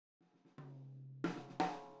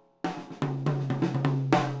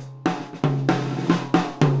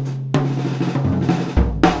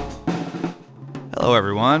Hello,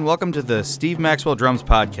 everyone. Welcome to the Steve Maxwell Drums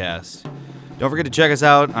Podcast. Don't forget to check us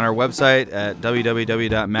out on our website at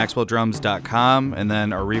www.maxwelldrums.com and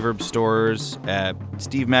then our Reverb stores at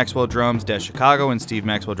Steve Maxwell Drums-Chicago and Steve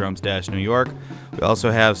Maxwell Drums-New York. We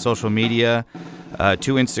also have social media, 2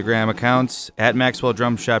 Instagram accounts, at Maxwell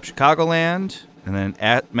Drum Shop Chicagoland and then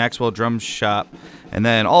at Maxwell Drum Shop. And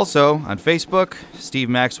then also on Facebook, Steve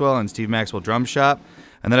Maxwell and Steve Maxwell Drum Shop.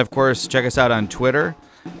 And then, of course, check us out on Twitter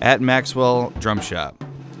at Maxwell Drum Shop.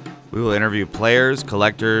 We will interview players,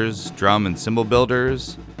 collectors, drum and cymbal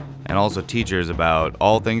builders, and also teachers about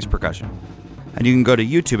all things percussion. And you can go to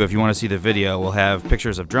YouTube if you want to see the video. We'll have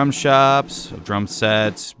pictures of drum shops, of drum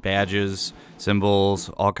sets, badges, cymbals,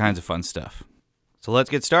 all kinds of fun stuff. So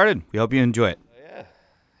let's get started. We hope you enjoy it.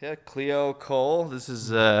 Yeah, Cleo Cole, this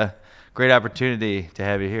is a great opportunity to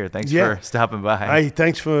have you here. Thanks for stopping by. Hey,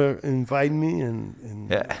 thanks for inviting me,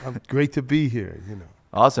 and great to be here,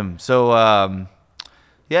 Awesome. So,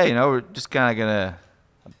 we're just kind of gonna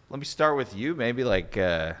let me start with you. Maybe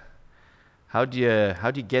how'd you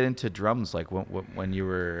get into drums? Like when you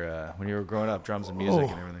were growing up, drums and music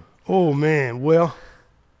and everything. Oh man, well,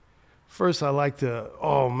 first I have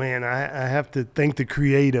to thank the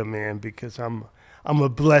Creator, man, because I'm a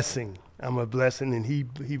blessing. I'm a blessing, and He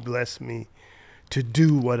blessed me to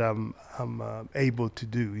do what I'm able to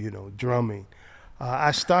do. Drumming.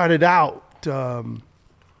 I started out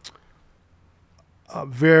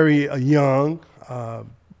very young.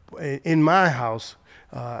 In my house,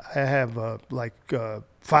 I have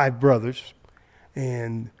 5 brothers,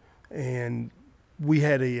 and we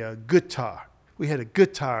had a guitar. We had a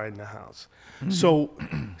guitar in the house.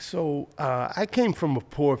 Mm-hmm. So I came from a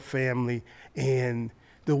poor family, and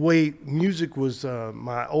the way music was,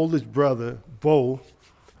 my oldest brother, Bo,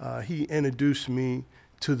 he introduced me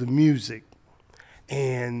to the music,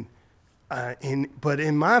 but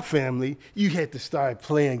in my family, you had to start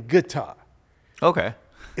playing guitar. Okay.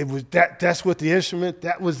 It was that's what the instrument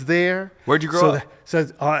that was there. Where'd you grow up?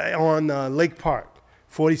 On Lake Park,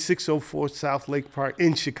 4604 South Lake Park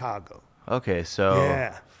in Chicago. Okay,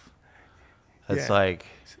 so that's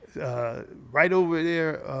right over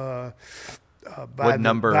there by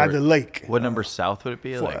the lake. What number south would it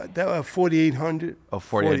be? 4800. Oh,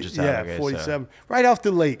 4800 south. Yeah, okay, 47. So. Right off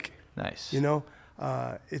the lake. Nice.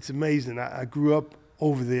 It's amazing. I grew up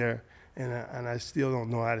over there, and I still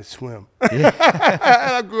don't know how to swim. Yeah.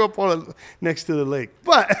 I grew up next to the lake,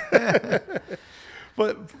 but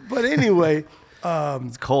anyway.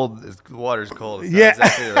 It's cold. The water's cold. It's not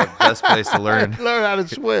exactly the best place to learn how to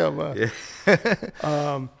swim.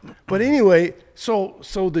 Yeah. But anyway, so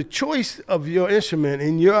the choice of your instrument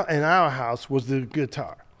in our house was the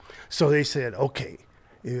guitar. So they said, okay.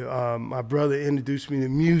 My brother introduced me to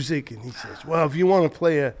music, and he says, well, if you want to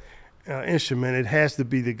play an instrument, it has to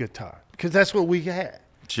be the guitar, because that's what we had.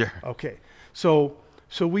 Sure. Okay. So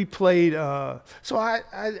we played, so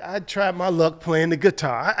I tried my luck playing the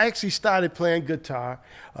guitar. I actually started playing guitar.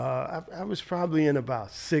 I was probably in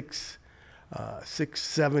about sixth,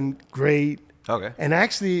 7th grade. Okay. And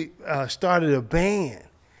actually started a band.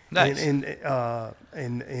 Nice. And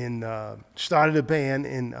started a band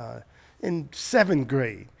in 7th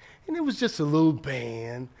grade, and it was just a little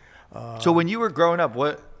band. So when you were growing up,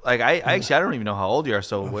 I don't even know how old you are.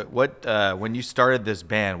 So what when you started this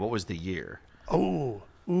band, what was the year? Think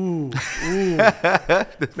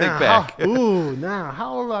back. Now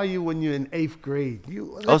how old are you when you're in 8th grade?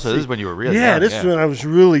 This is when you were really young. Yeah, this is when I was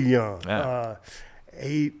really young. Yeah.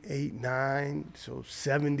 8, 9, so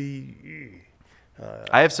 70.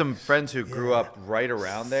 I have some friends who grew up right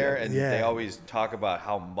around there, and they always talk about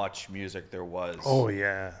how much music there was. Oh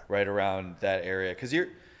yeah, right around that area, because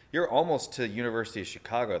you're almost to University of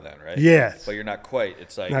Chicago then, right? Yes, but you're not quite.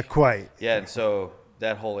 It's like not quite. Yeah, and so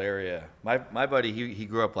that whole area. My buddy, he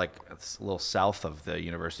grew up like a little south of the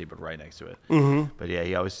university, but right next to it. Mm-hmm. But yeah,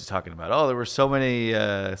 he always was talking about there were so many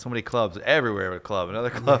clubs everywhere. A club,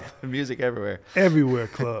 another club, music everywhere. Everywhere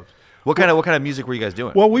clubs. What kind of music were you guys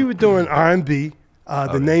doing? Well, we were doing R&B.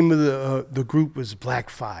 The name of the group was Black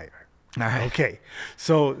Fire. All right. Okay.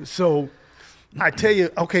 So I tell you,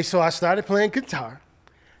 so I started playing guitar,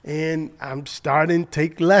 and I'm starting to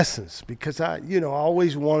take lessons because I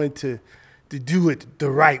always wanted to do it the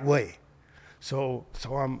right way. So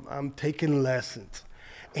I'm taking lessons.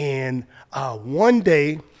 And one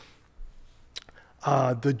day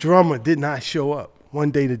the drummer did not show up.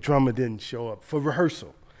 One day the drummer didn't show up for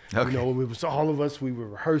rehearsal. Okay. It was all of us, we were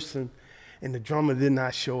rehearsing, and the drummer did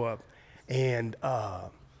not show up. And,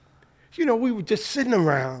 we were just sitting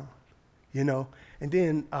around, and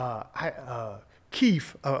then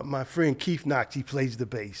Keith, my friend Keith Knox, he plays the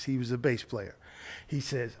bass. He was a bass player.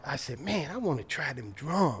 I said, man, I want to try them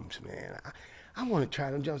drums, man. I want to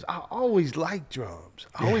try them drums. I always liked drums.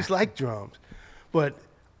 I always liked drums. But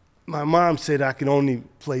my mom said I could only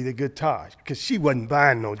play the guitar because she wasn't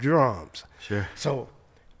buying no drums. Sure. So,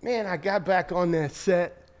 man, I got back on that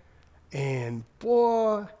set, and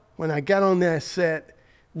boy, when I got on that set,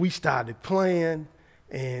 we started playing,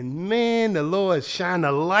 and man, the Lord shined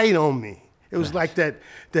a light on me. It was like that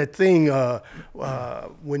thing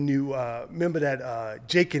when you remember that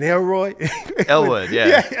Jake and Elroy? Elwood, yeah.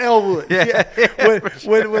 Yeah, Elwood. Yeah.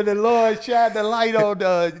 When the Lord shined the light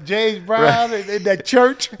on James Brown in that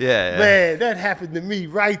church. Yeah. Man, that happened to me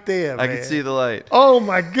right there, man. I can see the light. Oh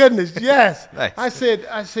my goodness, yes. Nice.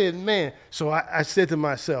 I said, man. So I said to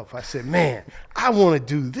myself, I said, man, I want to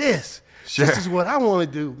do this. Sure. This is what I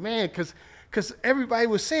want to do, man, because everybody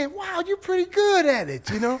was saying, wow, you're pretty good at it,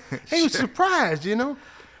 you know? They were surprised, you know?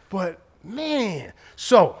 But, man,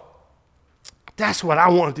 so that's what I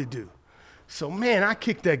wanted to do. So, man, I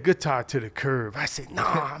kicked that guitar to the curb. I said, no,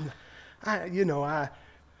 I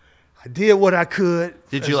did what I could.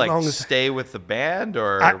 Did you stay with the band,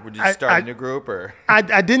 or would you start a new group, or? I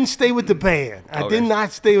didn't stay with the band. I Okay. did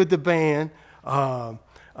not stay with the band.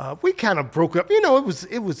 We kind of broke up. You know,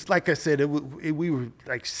 it was like I said, we were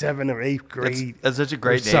like 7th or 8th grade. That's such a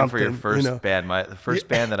great or name for your something, first you know? band. The first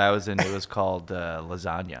band that I was in, it was called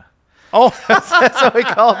Lasagna. Oh, That's what we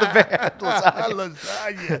called the band. Lasagna.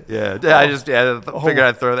 lasagna. Yeah, I just figured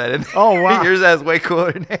I'd throw that in. Oh, wow. Yours has way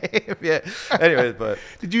cooler name. Yeah. Anyways, but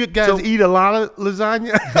Did you guys eat a lot of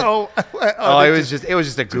lasagna? it was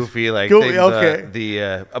just a goofy thing. Goofy,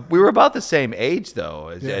 okay. We were about the same age though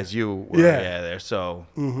as you were. Yeah. There. So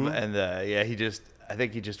and I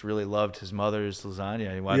think he just really loved his mother's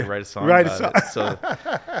lasagna. He wanted to write a song about it. So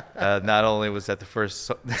not only was that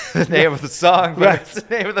the name of the song, but it's the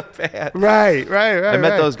name of the band. Right. I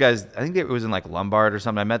met those guys. I think it was in like Lombard or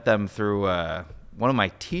something. I met them through one of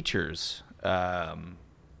my teachers,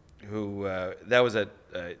 who that was it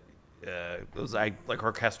was like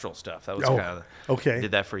orchestral stuff. That was kind of okay.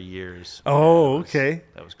 Did that for years. Okay.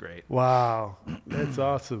 That was great. Wow, that's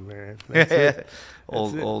awesome, man. That's it.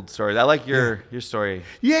 Old stories. I like your story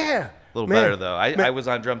Yeah. a little better though. I was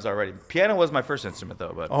on drums already. Piano was my first instrument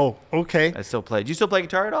though, but Oh, okay. I still play. Do you still play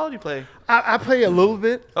guitar at all? Do you play? I play a little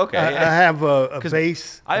bit. Okay, I have a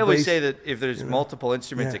bass. I a always bass. say that if there's multiple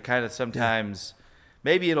instruments, Yeah. it kind of sometimes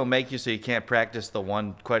maybe it'll make you so you can't practice the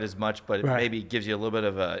one quite as much, but it Right. maybe gives you a little bit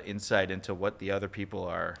of an insight into what the other people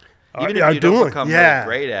are. Are Even if you doing. don't become Yeah. really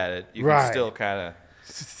great at it, you Right. can still kind of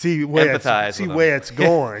see where empathize with them. where it's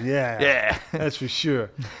going. Yeah. Yeah. That's for sure.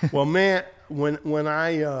 Well, man, when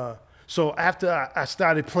I so after I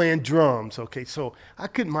started playing drums, okay, so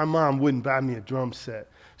my mom wouldn't buy me a drum set,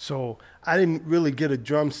 so I didn't really get a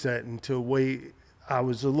drum set until I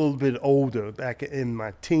was a little bit older, back in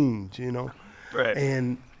my teens, you know. Right.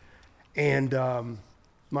 And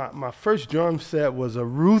my first drum set was a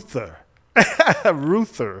Ruther. A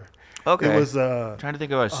Ruther. Okay. It was trying to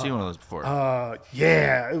think if I've seen one of those before.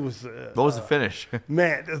 yeah, it was What was the finish?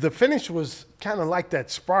 man, the finish was kind of like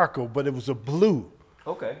that sparkle, but it was a blue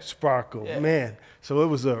Okay. sparkle, Yeah. man. So it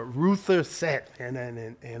was a Ruther set,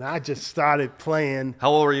 and I just started playing. How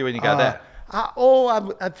old were you when you got that?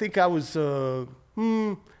 I think I was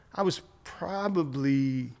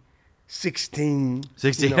probably 16.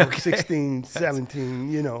 16, you know, okay. 16,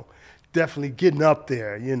 17, you know, definitely getting up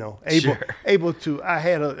there, you know, Sure. able to, I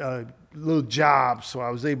had a little job, so I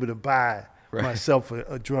was able to buy Right. myself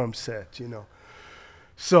a drum set, you know.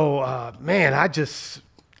 So, man, I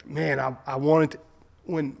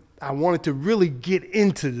wanted to really get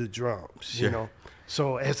into the drums, Sure. you know.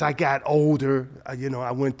 So as I got older, you know,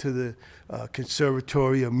 I went to the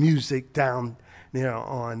Conservatory of Music down there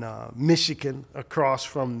on Michigan, across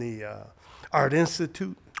from the Art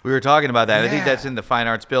Institute. We were talking about that. I think Yeah. that's in the Fine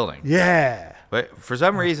Arts Building. Yeah. But for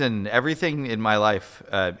some reason, everything in my life,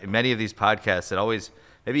 in many of these podcasts, it always,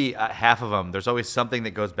 maybe half of them, there's always something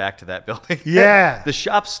that goes back to that building. Yeah. The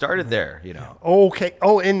shop started there, you know. Okay.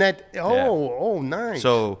 Oh, in that. Oh, nice.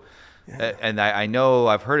 So, and I know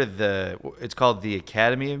I've heard of it's called the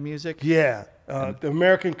Academy of Music, yeah, the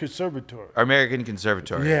American Conservatory. or American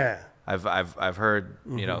Conservatory. Yeah. I've heard,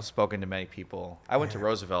 you know, spoken to many people. I went to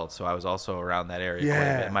Roosevelt, so I was also around that area quite a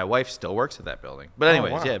Yeah. bit. And my wife still works at that building. But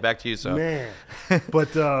anyways, wow. yeah, back to you. So Man,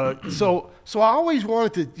 but so I always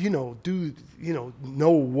wanted to, you know,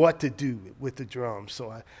 know what to do with the drums.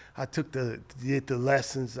 So I did the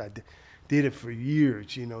lessons. I did it for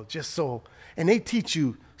years, you know, just so, and they teach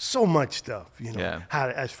you so much stuff, you know, Yeah.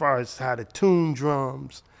 as far as how to tune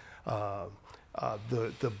drums.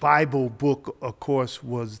 The Bible book, of course,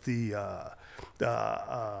 was the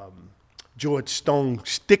George Stone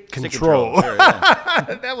Stick Control. Sure,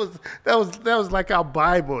 yeah. that was like our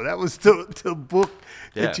Bible. That was the book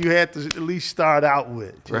that you had to at least start out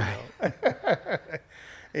with. You know?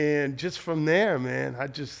 And just from there, man, I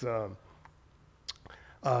just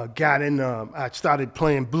got in. I started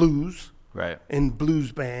playing blues. Right. In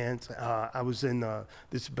blues bands. I was in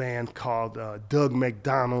this band called Doug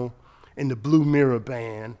McDonald in the Blue Mirror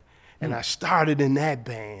Band, and I started in that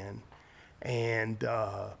band. And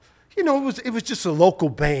you know, it was just a local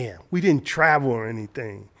band. We didn't travel or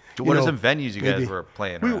anything. What are some venues you guys were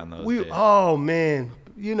playing around those days? Oh man,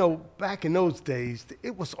 you know, back in those days,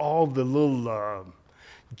 it was all the little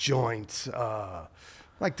joints,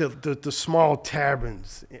 like the small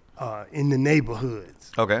taverns in the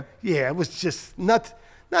neighborhoods. Okay. Yeah, it was just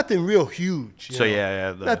nothing real huge. So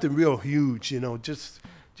nothing real huge. You know, just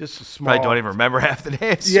a small. Probably don't even remember half the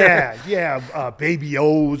names. Yeah. Baby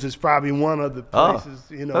O's is probably one of the places.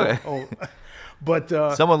 You know, okay. But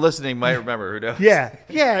someone listening might remember. Who knows? Yeah.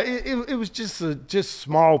 It was just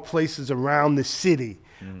small places around the city,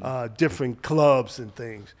 different clubs and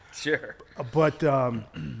things. Sure. But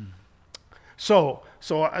so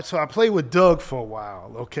I played with Doug for a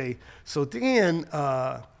while. Okay. So then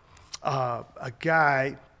a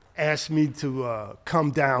guy asked me to come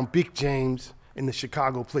down, Big James in the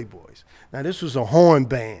Chicago Playboys. Now this was a horn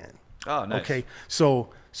band. Oh, nice. Okay. So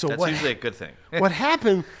that's usually a good thing. What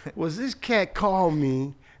happened was this cat called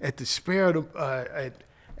me at the spare of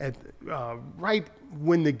right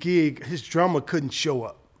when the gig, his drummer couldn't show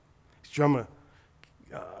up. His drummer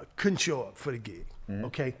couldn't show up for the gig.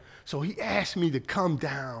 Okay, so he asked me to come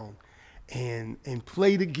down and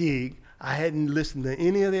play the gig. I hadn't listened to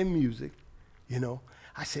any of their music, you know.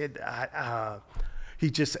 I said, he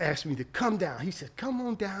just asked me to come down. He said, come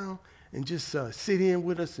on down and just sit in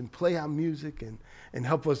with us and play our music and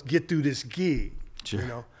help us get through this gig, you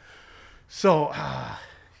know. So I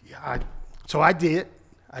did.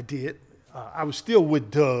 I was still with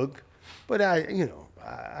Doug, but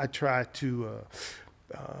I tried to.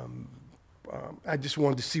 I just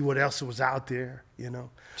wanted to see what else was out there, you know.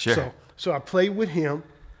 Sure. So I played with him,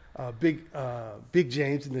 Big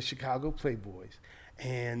James in the Chicago Playboys,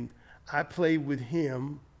 and I played with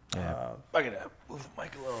him. Yeah. I gotta move the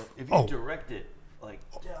mic a little. If you direct it like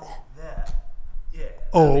down that. Yeah.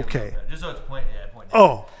 Oh, okay. Just so it's pointing. Yeah, pointing.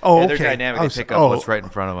 Oh, yeah, okay. They're dynamic. They pick up what's right in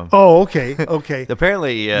front of them. Oh, okay.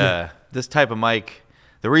 Apparently, this type of mic.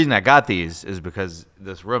 The reason I got these is because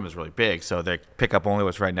this room is really big, so they pick up only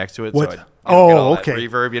what's right next to it. What? So get all okay. That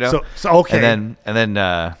reverb, you know. So okay. And then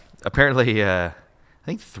apparently, I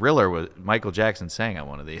think Thriller was Michael Jackson sang on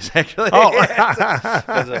one of these. Actually,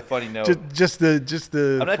 that's a funny note. Just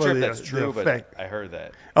the. I'm not sure if that's true, but I heard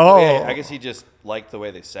that. Oh, yeah, I guess he just liked the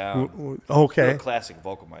way they sound. Okay. They're a classic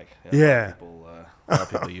vocal mic. Yeah. A lot of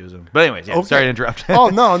people use them. But anyways, okay. Sorry to interrupt. Oh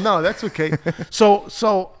no, that's okay.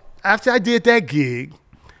 So after I did that gig,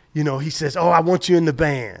 you know, he says, "Oh, I want you in the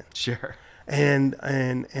band." Sure. And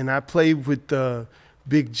I played with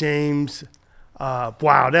Big James.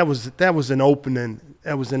 Wow, that was an opening.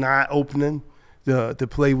 That was an eye opening to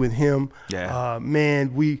play with him. Yeah.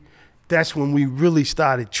 Man, that's when we really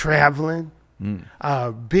started traveling.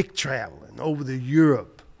 Big traveling over to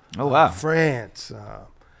Europe. Oh wow. France.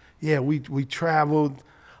 We traveled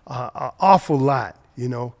an awful lot, you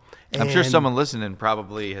know. I'm sure someone listening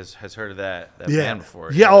probably has heard of that band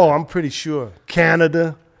before. Yeah, I'm pretty sure.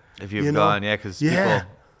 Canada. If you've gone, because people.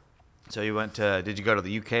 So you went to? Did you go to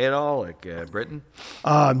the UK at all, like Britain?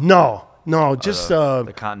 No, just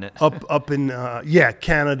the continent. up in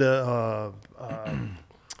Canada,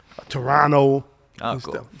 Toronto, and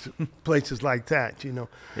cool. stuff, places like that, you know.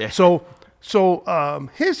 Yeah. So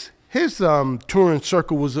his touring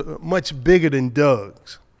circle was much bigger than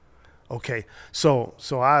Doug's. Okay, so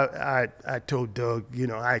I told Doug, you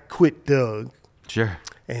know, I quit Doug. Sure.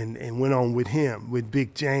 And went on with him, with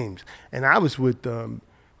Big James. And I was with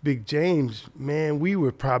Big James, man, we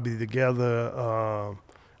were probably together,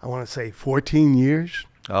 I want to say 14 years.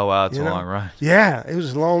 Oh, wow, it's a long run. Yeah, it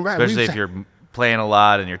was a long run. Especially if you're playing a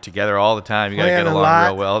lot and you're together all the time. You got to get along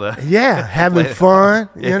real well. Yeah, having fun,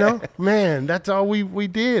 you know. Man, that's all we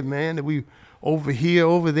did, man. We over here,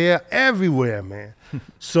 over there, everywhere, man.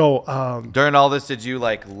 So during all this, did you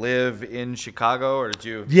like live in Chicago, or did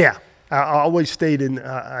you? Yeah, I always stayed in.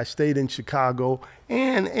 I stayed in Chicago,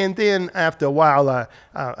 and then after a while,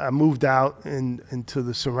 I moved out into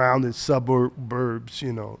the surrounding suburbs.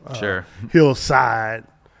 You know, sure. Hillside.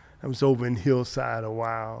 I was over in Hillside a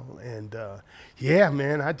while, and yeah,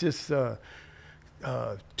 man, I just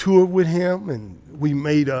toured with him, and we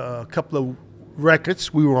made a couple of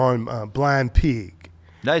records. We were on Blind Pig.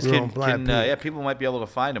 Nice. Real Can Black Pete. yeah, people might be able to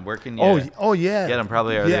find him. Where can you Oh yeah. get him?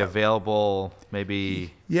 Probably are they Yeah. available?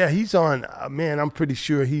 Maybe. Yeah, he's on. Man, I'm pretty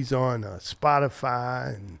sure he's on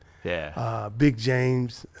Spotify and Yeah. Big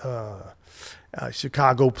James,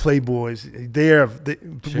 Chicago Playboys.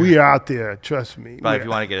 We are out there. Trust me. Probably if you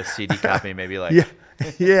want to get a CD copy, maybe like.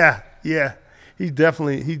 Yeah. He's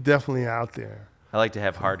definitely out there. I like to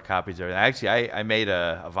have hard copies of everything. Actually, I made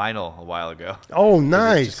a vinyl a while ago. Oh, Just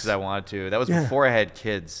nice. because I wanted to. That was Yeah. before I had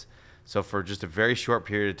kids. So for just a very short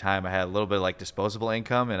period of time, I had a little bit of like disposable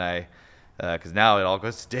income, and because now it all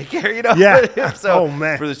goes to daycare, you know. Yeah. So Oh,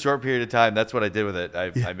 man. for the short period of time, that's what I did with it.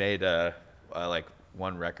 I made like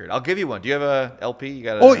one record. I'll give you one. Do you have a LP? You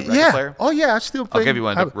got a record player? Oh yeah. I still play. I'll give you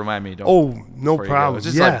one. Remind me. Don't, Oh, no before you go. problem. It's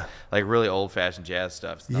just Yeah. like really old fashioned jazz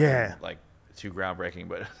stuff. It's nothing, Yeah. like too groundbreaking,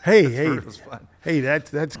 but Hey, it was fun. Hey,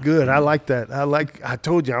 that's good. I like that. I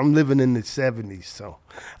told you I'm living in the '70s, so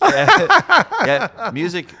Yeah,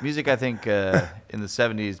 music. I think in the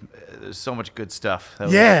 '70s, there's so much good stuff. That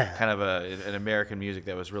was Yeah. kind of an American music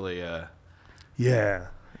that was really yeah,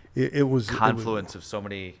 it was confluence of so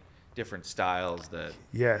many different styles that.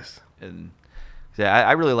 Yes. And yeah,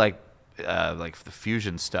 I really like the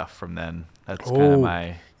fusion stuff from then. That's kind of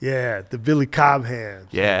my. Yeah, the Billy Cobb hands.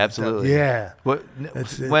 Yeah, absolutely. Yeah. What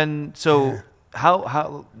That's it. when so.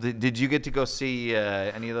 How did you get to go see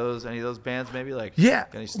any of those bands? Maybe like Yeah.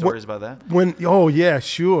 any stories about that? Oh yeah,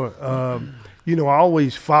 sure. I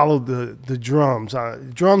always followed the drums.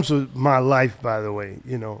 Drums were my life, by the way.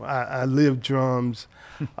 I lived drums.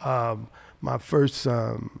 My first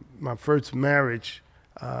marriage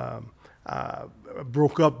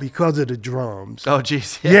broke up because of the drums. Oh,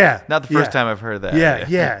 geez. Yeah, Not the first yeah. time I've heard that.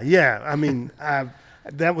 Yeah. I mean,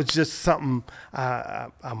 that was just something.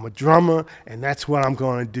 I'm a drummer, and that's what I'm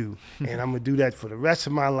going to do, and I'm going to do that for the rest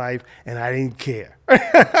of my life, and I didn't care.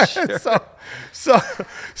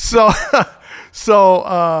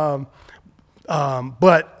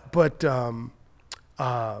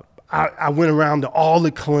 I went around to all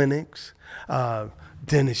the clinics.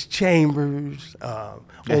 Dennis Chambers,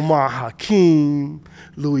 Omar Hakim,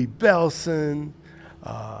 Louis Belson,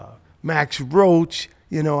 Max Roach.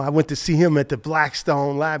 I went to see him at the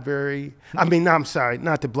Blackstone Library. I'm sorry,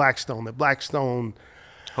 not the Blackstone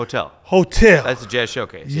Hotel. Hotel. That's a jazz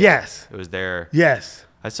showcase. Yeah. Yes. It was there. Yes.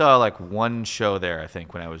 I saw like one show there, I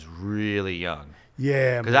think, when I was really young.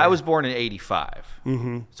 Yeah. Because I was born in '85.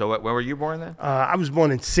 Mm-hmm. So when were you born then? I was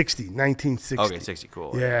born in 1960. Okay, 60.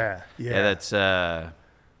 Cool. Yeah. Yeah, that's.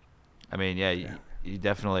 You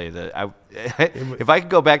definitely. If I could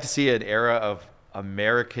go back to see an era of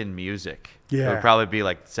American music, it Yeah. would probably be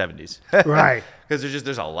like the '70s. Right. Because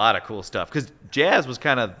there's a lot of cool stuff. Because jazz was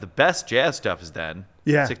kind of the best jazz stuff is then.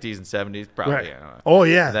 Yeah. '60s and '70s probably. Right. I don't know. Oh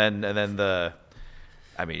yeah. And then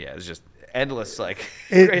it's just endless. Like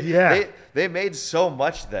Yeah. they made so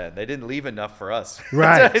much then. They didn't leave enough for us.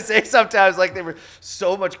 Right. That's what I say sometimes. Like there were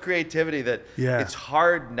so much creativity that Yeah. it's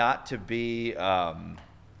hard not to be,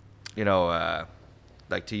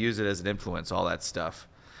 like to use it as an influence. All that stuff.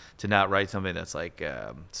 To not write something that's like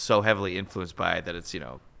so heavily influenced by it that it's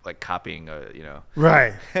like copying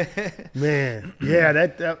Right. Man. Yeah.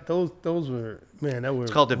 Those were that were.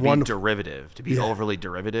 It's called to be wonderful. derivative, to be Yeah. overly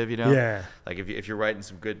derivative, Yeah. Like if you're writing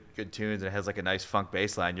some good tunes and it has like a nice funk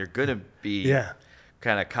bass line, you're gonna be Yeah.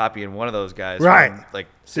 kind of copying one of those guys Right. from like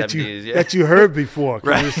that 70s. that you heard before. 'Cause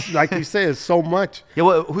Right. it's, like you say, it's so much. Yeah,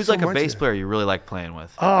 well, who's so like a much bass of it. player you really like playing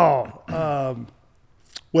with?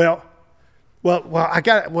 Well,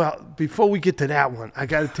 before we get to that one, I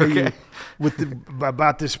got to tell you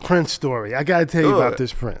about this Prince story. I got to tell you about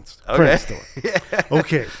this Prince story.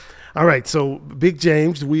 Okay. All right. So Big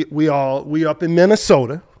James, we up in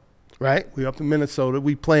Minnesota, right? We up in Minnesota.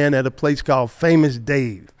 We playing at a place called Famous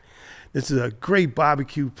Dave. This is a great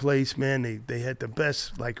barbecue place, man. They had the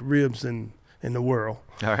best like ribs in the world.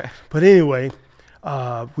 All right. But anyway,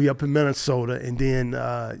 we up in Minnesota, and then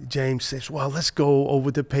James says, well, let's go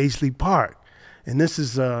over to Paisley Park. And this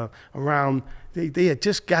is around, they had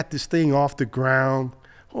just got this thing off the ground.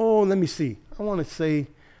 Oh, let me see. I want to say,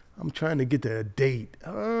 I'm trying to get the date.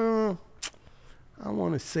 I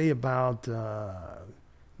want to say about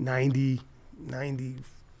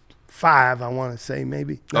 95, I want to say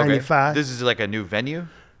maybe, 95. This is like a new venue?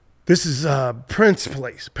 This is Prince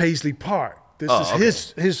Place, Paisley Park.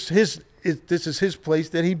 This this is his place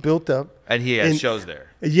that he built up. And he has shows there.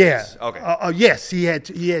 Yeah. Okay. Yes, he had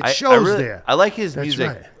shows there. I like his That's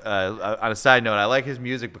music. right. On a side note, I like his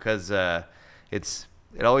music because it's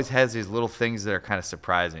it always has these little things that are kind of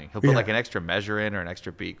surprising. He'll put like an extra measure in or an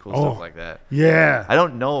extra beat, cool stuff like that. Yeah. I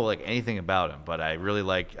don't know like anything about him, but I really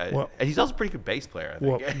like. And he's also a pretty good bass player. I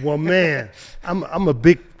think. Well, man, I'm a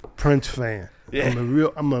big Prince fan. Yeah.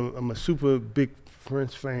 I'm a super big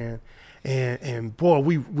Prince fan, and boy,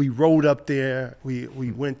 we rode up there. We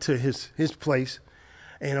went to his place,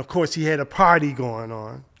 and of course he had a party going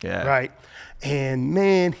on. Yeah. Right. And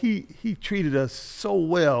man, he treated us so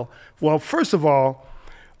well. Well, first of all,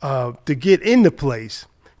 to get in the place,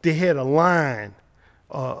 they had a line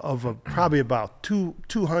of probably about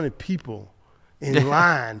 200 people in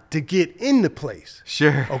line to get in the place.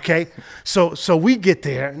 Sure. Okay. So we get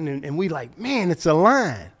there and we like, man, it's a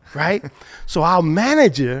line, right? So our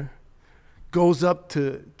manager goes up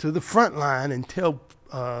to the front line and tell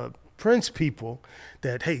Prince people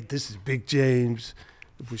that, hey, this is Big James,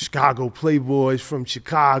 we're Chicago Playboys from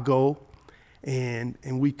Chicago, and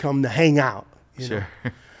we come to hang out. You know?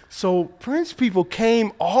 So Prince people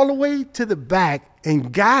came all the way to the back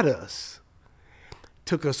and got us,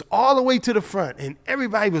 took us all the way to the front, and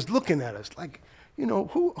everybody was looking at us like, you know,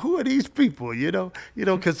 who are these people? You know,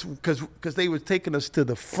 because they were taking us to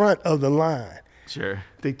the front of the line. Sure.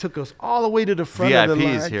 They took us all the way to the front VIPs of the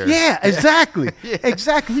line. here. Yeah, exactly.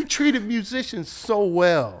 Exactly. He treated musicians so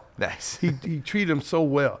well. Nice. He treated them so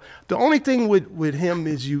well. The only thing with him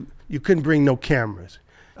is you couldn't bring no cameras.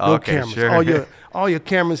 No cameras. Sure. All your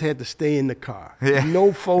cameras had to stay in the car. Yeah.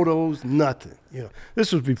 No photos, nothing. You know,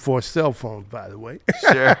 this was before cell phones, by the way.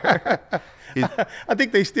 Sure. I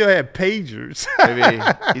think they still had pagers. Maybe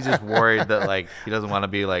he's just worried that like he doesn't want to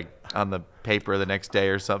be like on the paper the next day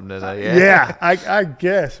or something. Yeah, I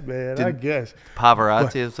guess, man. I guess.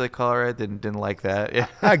 Paparazzi, as they call it, right? Didn't like that. Yeah.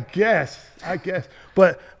 I guess.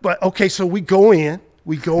 But okay, so we go in,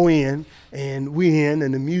 and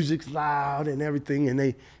the music's loud and everything, and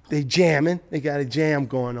they jamming. They got a jam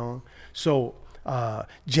going on. So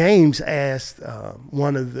James asked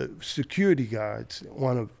one of the security guards,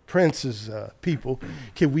 one of Prince's people,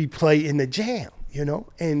 can we play in the jam? You know,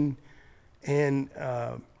 and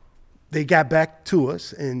they got back to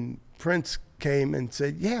us, and Prince came and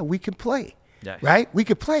said, yeah, we can play. Nice. Right? We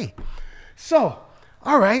could play. So,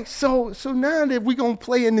 all right. So now that we're going to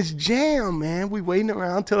play in this jam, man, we waiting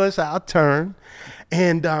around till it's our turn.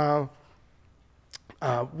 And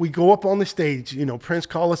we go up on the stage. You know, Prince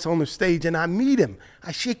calls us on the stage, and I meet him.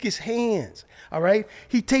 I shake his hands. All right?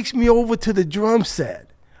 He takes me over to the drum set.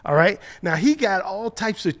 All right? Now, he got all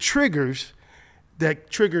types of triggers that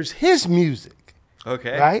triggers his music.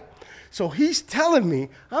 Okay. Right? So he's telling me,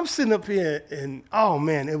 I'm sitting up here, and oh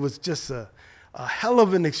man, it was just a hell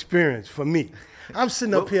of an experience for me. I'm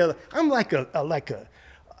sitting up here, I'm like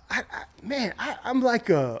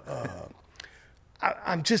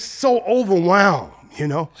I'm just so overwhelmed, you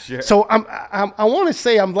know. Sure. So I want to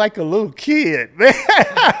say I'm like a little kid, man,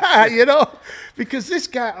 you know, because this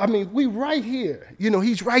guy, I mean, we right here, you know,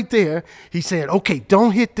 he's right there. He said, okay,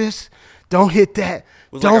 don't hit this, don't hit that.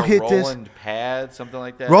 Don't hit this. Rolling pad, something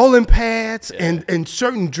like that. Rolling pads and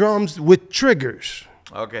certain drums with triggers.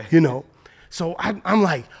 Okay. You know, so I'm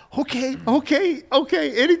like, okay.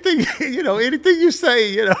 Anything, anything you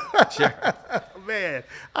say, you know. Sure. Man,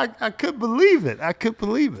 I couldn't believe it.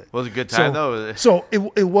 Was it a good time though? So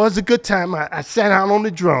it was a good time. I sat down on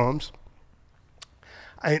the drums,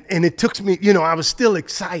 and it took me. You know, I was still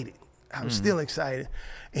excited.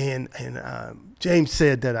 And James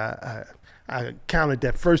said that I counted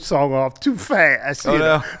that first song off too fast,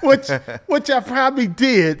 no. which I probably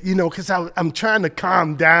did, you know, because I'm trying to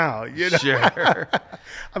calm down, you know. Sure.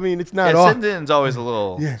 I mean, it's not often. Sitting-in's always a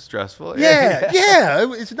little stressful. Yeah.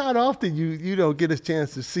 It's not often you don't get a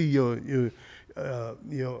chance to see your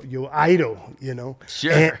idol, you know.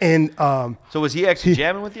 Sure. And so was he actually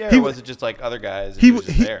jamming with you, or was it just like other guys? And he was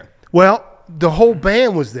just there. Well, the whole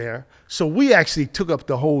band was there, so we actually took up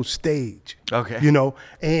the whole stage. Okay. You know,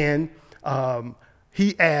 and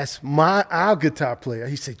he asked our guitar player.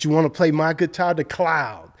 He said, "You want to play my guitar, the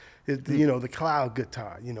Cloud? You know, the Cloud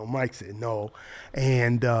guitar." You know, Mike said no,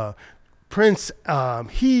 and Prince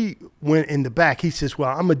he went in the back. He says,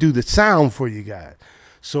 "Well, I'm gonna do the sound for you guys."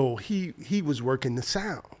 So he was working the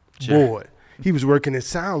sound board. He was working the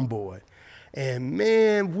soundboard, and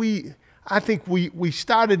man, I think we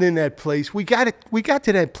started in that place. We got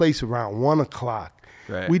to that place around 1:00.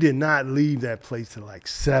 Right. We did not leave that place till like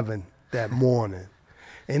 7 that morning,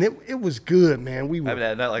 and it was good, man. I haven't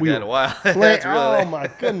had a night like that in a while. Oh my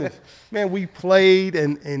goodness, man! We played,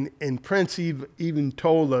 and Prince even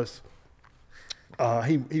told us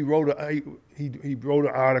he wrote he wrote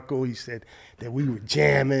an article. He said that we were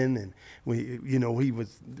jamming, and he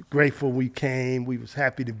was grateful we came. We was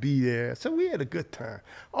happy to be there. So we had a good time.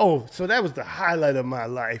 Oh, so that was the highlight of my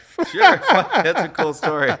life. Sure, that's a cool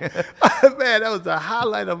story. Man, that was the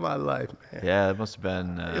highlight of my life, man. Yeah, it must have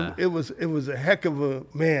been. It was a heck of a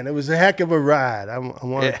man. It was a heck of a ride. I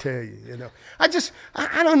want to tell you.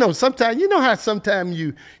 I don't know. Sometimes how sometimes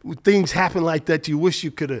things happen like that. You wish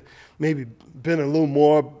you could have maybe been a little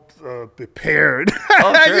more prepared.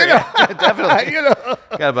 Oh, sure, definitely.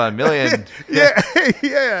 Got about a million. Yeah.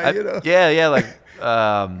 Like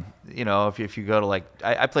if you go to like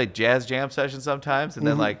I played jazz jam sessions sometimes, and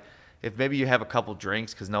then like if maybe you have a couple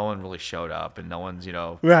drinks because no one really showed up and no one's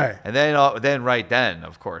right, and then right then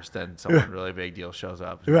of course then someone really big deal shows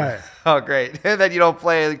up, right. Oh great, and then you don't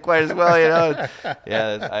play quite as well.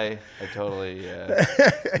 Yeah, I totally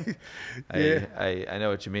I know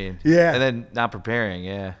what you mean. Yeah. And then not preparing.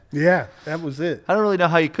 Yeah, that was it. I don't really know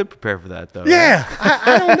how you could prepare for that though. Yeah, right?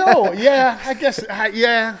 I don't know. Yeah, I guess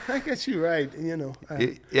you're right.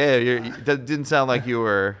 That didn't sound like you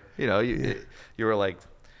were you were like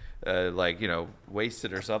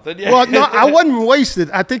wasted or something. Yeah. Well, no, I wasn't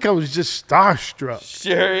wasted. I think I was just starstruck.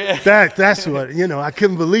 Sure, yeah. That's what, I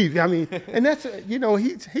couldn't believe. I mean, and that's,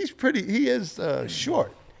 he's pretty, he is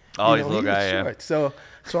short. Oh, he's a little guy, short. Yeah.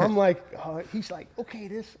 So I'm like, he's like,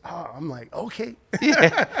 okay, I'm like, okay.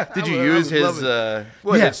 Yeah. Did you use his, did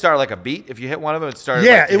it start like a beat? If you hit one of them, it started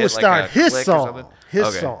it would start like his song.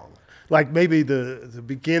 Okay. Song. Like maybe the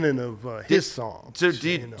beginning of his song. So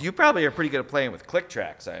you probably are pretty good at playing with click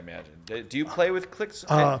tracks, I imagine. Do you play with clicks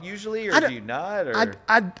usually, or do you not? Or?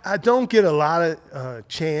 I don't get a lot of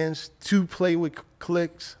chance to play with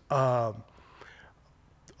clicks. A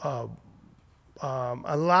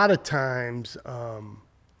lot of times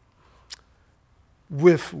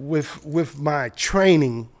with my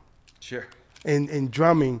training, sure, in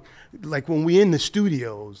drumming, like when we in the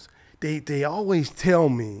studios, they always tell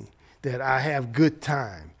me that I have good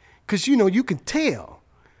time. Because, you can tell.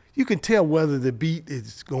 You can tell whether the beat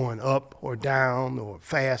is going up or down or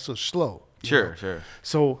fast or slow. Sure.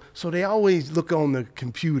 So they always look on the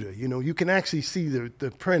computer. You can actually see the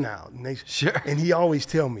printout. And he always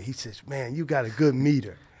tell me, he says, man, you got a good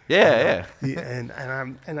meter. Yeah. And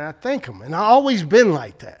I thank him. And I always been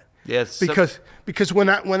like that. Yes. Because when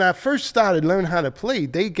I first started learning how to play,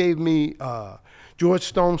 they gave me George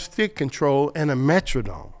Stone stick control and a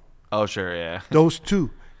metronome. Oh, sure, yeah. Those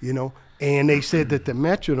two, and they said that the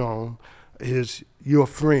metronome is your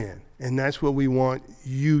friend, and that's what we want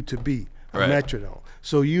you to be, a metronome.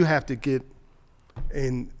 So you have to get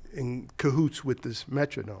in cahoots with this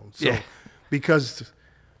metronome. So, because,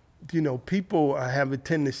 people have a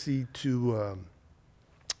tendency to,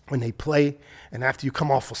 when they play, and after you come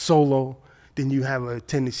off a solo, then you have a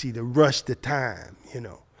tendency to rush the time,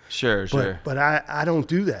 Sure. But I don't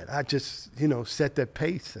do that. I just, set that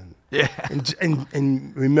pace and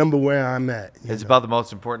remember where I'm at. It's about the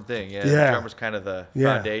most important thing. Yeah. The drummer's kind of the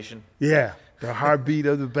foundation. Yeah. The heartbeat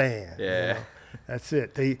of the band. Yeah. That's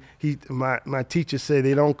it. My teacher said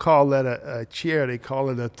they don't call that a chair, they call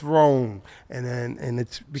it a throne. And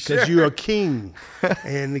it's because you're a king.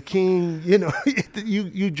 And the king,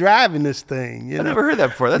 you driving this thing. I've never heard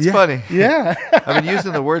that before. That's funny. Yeah. I've been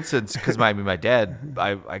using the word since, because my dad,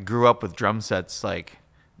 I grew up with drum sets,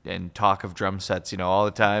 and talk of drum sets, all the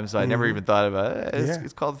time. So I never even thought about it.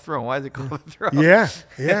 It's called the throne. Why is it called the throne? Yeah.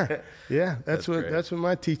 That's what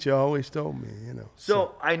my teacher always told me.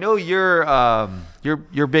 So I know you're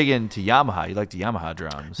big into Yamaha. You like the Yamaha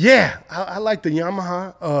drums. Yeah, I like the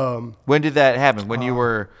Yamaha. When did that happen? When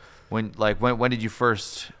when did you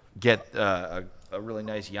first get a really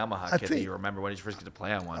nice Yamaha kit that you remember? When did you first get to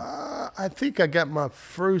play on one? I think I got my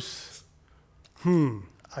first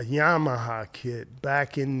a Yamaha kit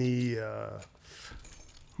back in the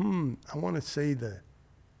I want to say the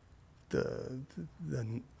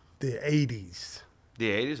 80s. The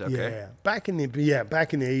 80s, okay. Yeah, back in the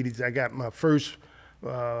 80s, I got my first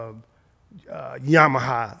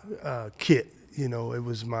Yamaha kit. It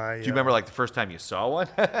was my. Do you remember the first time you saw one?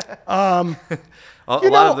 A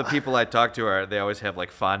lot of the people I talk to they always have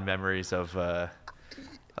fond memories of the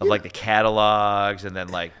catalogs, and then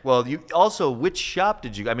you also, which shop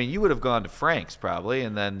did you? I mean, you would have gone to Frank's probably,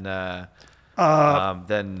 and then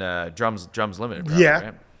Drums Limited. Probably,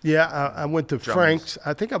 right? Yeah. I went to Frank's.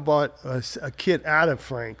 I think I bought a kit out of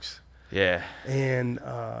Frank's. Yeah. And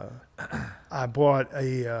I bought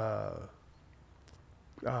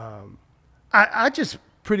I just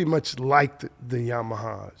pretty much liked the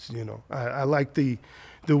Yamahas. I like the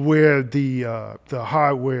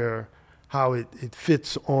hardware, how it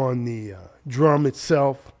fits on the drum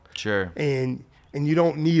itself. Sure. And you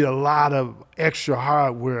don't need a lot of extra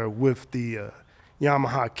hardware with the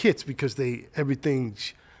Yamaha kits because everything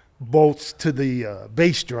bolts to the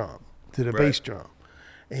bass drum, bass drum.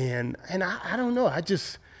 And I don't know. I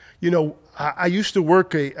just, I used to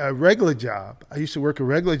work a regular job.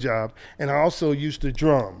 And I also used to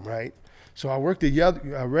drum, right? So I worked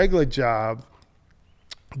a regular job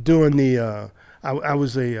doing I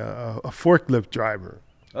was a forklift driver.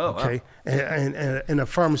 Oh, okay. Wow. And in a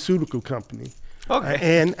pharmaceutical company. Okay.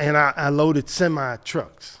 And I loaded semi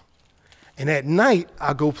trucks. And at night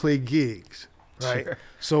I go play gigs, right?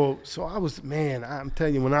 Sure. So I was, man, I'm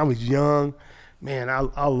telling you, when I was young, man,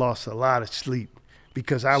 I lost a lot of sleep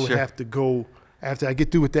because I would have to go after I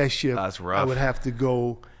get through with that shift. That's rough. I would have to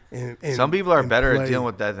go and some people are better play. at dealing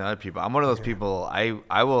with that than other people. I'm one of those people.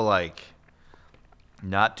 I will like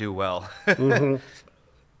not do well.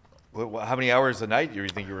 Mm-hmm. How many hours a night do you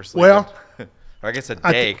think you were sleeping? Well, or I guess a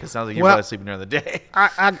day, because it sounds like you're probably sleeping during the day.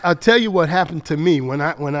 I'll tell you what happened to me when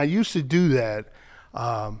I used to do that.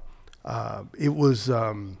 It was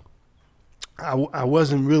I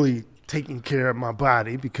wasn't really taking care of my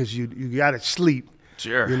body because you got to sleep.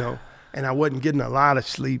 Sure. And I wasn't getting a lot of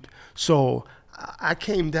sleep. So I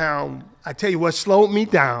came down. I tell you what slowed me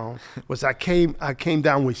down was I came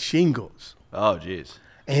down with shingles. Oh, jeez.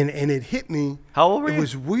 And it hit me. How old were you? It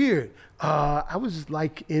was weird. I was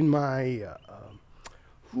like in my,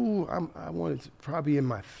 I wanted to, probably in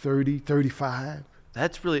my 35.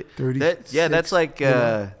 That's really 30. That's like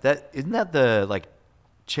that. Isn't that the like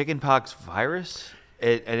chickenpox virus?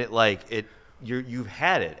 You've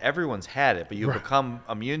had it. Everyone's had it, but you've become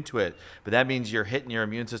immune to it. But that means you're hitting your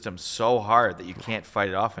immune system so hard that you can't fight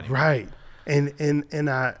it off anymore. Right. And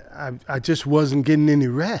I just wasn't getting any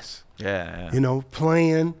rest. Yeah.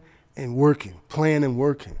 Playing and working.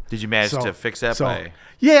 Did you manage to fix that by?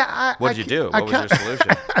 Yeah. What did you do? What was your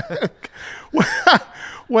solution?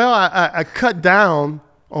 Well, I cut down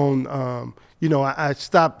on. I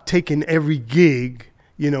stopped taking every gig.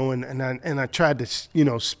 And I tried to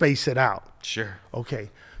space it out. Sure. Okay.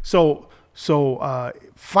 So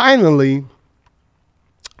finally,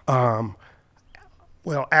 after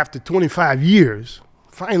 25 years,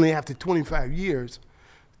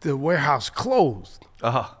 the warehouse closed.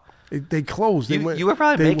 Oh. They closed. You were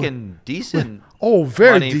probably making decent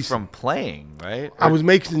very money decent from playing, right? I was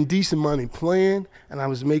making decent money playing, and I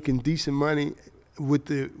was making decent money with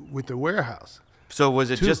the warehouse. So was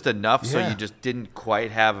it just enough so you just didn't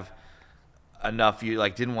quite have enough? You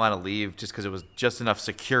didn't want to leave just because it was just enough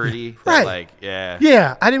security? Right.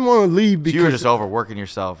 Yeah, I didn't want to leave because you were just overworking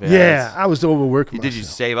yourself. Yeah, I was overworking myself. Did you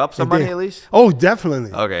save up some money at least? Oh,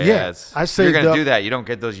 definitely. Okay, yeah. I saved You're going to up. do that. You don't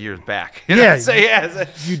get those years back.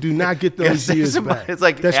 You do not get those years back. It's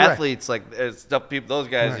like That's athletes, stuff people, those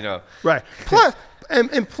guys, Right. Plus,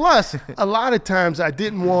 and plus, a lot of times I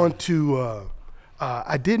didn't want to.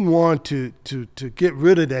 I didn't want to get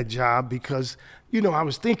rid of that job because, I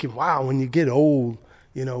was thinking, wow, when you get old,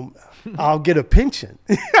 I'll get a pension.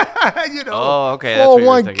 Oh, okay.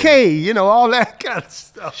 401k, all that kind of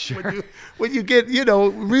stuff. Sure. When you get,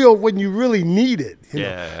 when you really need it.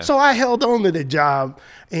 Yeah. So I held on to the job,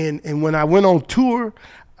 and when I went on tour,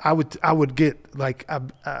 I would get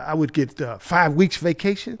 5 weeks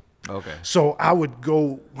vacation. Okay. So I would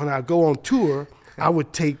go when I go on tour, I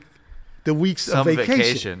would take the weeks of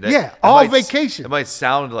vacation. All vacation. It might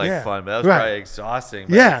sound like fun, but that was probably exhausting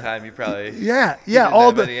by the time you probably didn't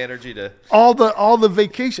have any energy to all the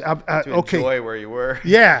vacation to enjoy where you were.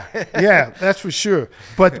 That's for sure.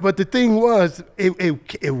 But the thing was,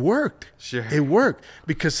 it worked. Sure, it worked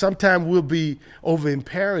because sometimes we'll be over in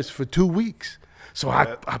Paris for 2 weeks. So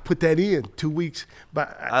I put that in 2 weeks.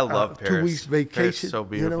 But I love Paris. 2 weeks vacation. Paris is so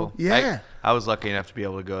beautiful. I was lucky enough to be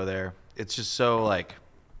able to go there. It's just so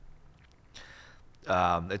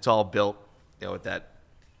it's all built, with that.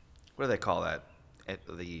 What do they call that?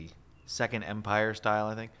 The Second Empire style,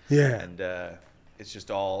 I think. Yeah. And it's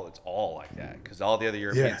all like that because all the other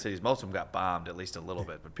European cities, most of them got bombed at least a little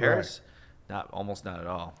bit, but Paris, almost not at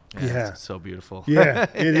all. It's so beautiful. Yeah,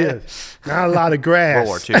 it is. Not a lot of grass.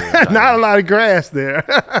 World War II. Not a lot of grass there.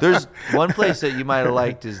 There's one place that you might have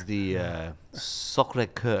liked is the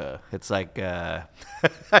Sacré-Cœur. It's like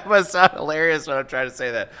it must sound hilarious when I'm trying to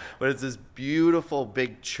say that, but it's this beautiful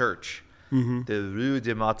big church, the Rue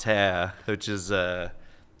des Martyrs, which is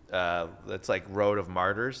that's like Road of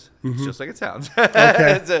Martyrs. It's just like it sounds.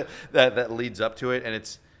 Okay. That leads up to it, and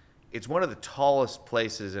it's it's one of the tallest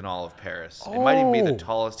places in all of Paris. It might even be the Oh.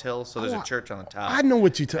 tallest hill. So there's a church on the top. I know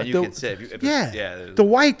what you talk. And you can sit. If Yeah, the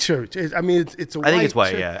white church. I mean, it's a white. I think it's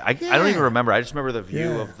white. church. Yeah. I don't even remember. I just remember the view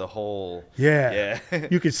Yeah. of the whole. Yeah, Yeah.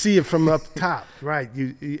 you can see it from up top, right?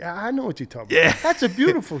 I know what you're talking Yeah. about. That's a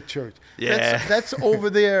beautiful church. Yeah. that's over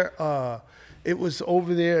there. It was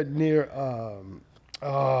over there near.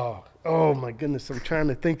 Oh my goodness! I'm trying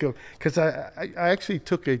to think of because I actually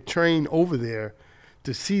took a train over there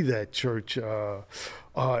to see that church.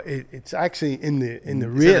 It's actually in the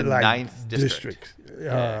red the light 9th district.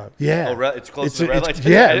 Yeah. Oh, it's close to the red light district?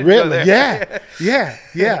 I Yeah, didn't red go light. there.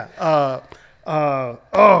 Yeah.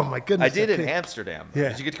 Oh my goodness! I did in can't- Amsterdam. Yeah.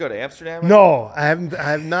 Did you get to go to Amsterdam? No, I haven't.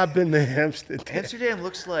 I have not been to Amsterdam. Amsterdam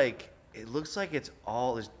looks like it's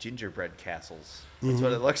all this gingerbread castles. That's Mm-hmm.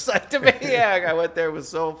 what it looks like to me. Yeah, I went there. It was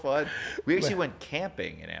so fun. We actually went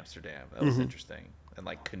camping in Amsterdam. That was interesting. And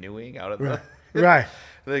like canoeing out of the Mm-hmm. Right.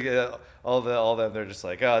 like, all them. They're just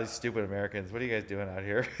like, oh, these stupid Americans. What are you guys doing out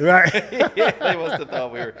here? Right. Yeah, they must have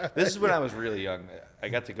thought we were. This is when I was really young. I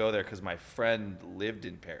got to go there because my friend lived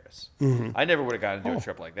in Paris. I never would have gotten into a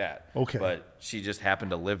trip like that. Okay. But she just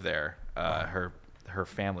happened to live there. Her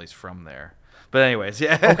family's from there. But anyways,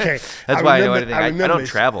 yeah. Okay. That's why I know anything. I remember don't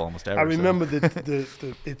travel almost ever. I so. remember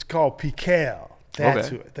the it's called Piquel.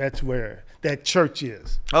 That's where that church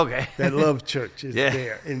is. Okay. That love church is Yeah.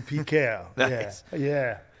 there in Piquel. Nice.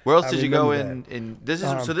 Yeah. Where else I did you go remember that. in? This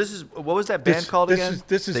is so. This is what was that band called again?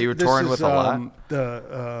 This is that you were this touring is, with a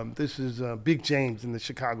lot. This is Big James and the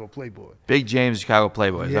Chicago Playboy. Big James, Chicago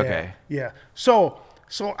Playboys. Yeah, Okay. Yeah. So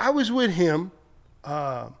I was with him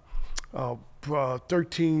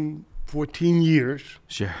 13, 14 years.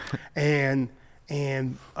 Sure. And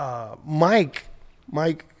Mike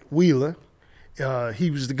Wheeler,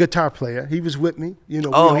 he was the guitar player. He was with me. You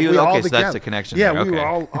know. Oh, we he was all okay. So that's together. the connection. Yeah, there. we were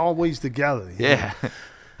Okay. always together. you know. Yeah.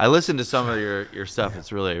 I listened to some of your stuff.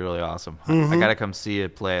 It's really, really awesome. I got to come see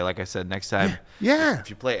it play. Like I said, next time, Yeah. if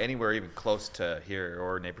you play anywhere even close to here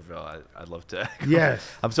or Naperville, I'd love to. Yes.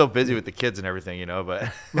 I'm so busy with the kids and everything,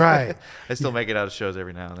 but Right. I still make it out of shows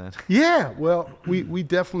every now and then. Yeah. Well, we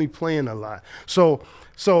definitely playing a lot. So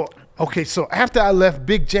okay. So after I left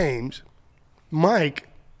Big James, Mike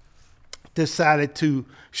decided to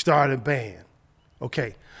start a band.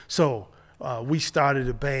 Okay. So we started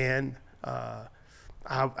a band.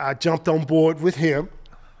 I jumped on board with him,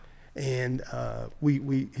 and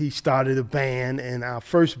he started a band. And our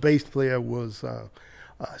first bass player was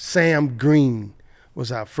Sam Green,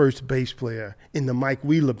 was our first bass player in the Mike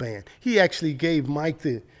Wheeler band. He actually gave Mike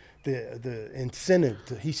the incentive.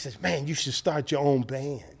 He says, "Man, you should start your own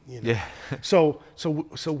band." You know? Yeah. So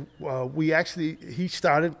we actually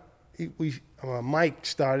Mike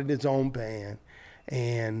started his own band,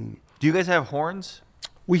 and Do you guys have horns?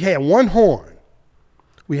 we had one horn.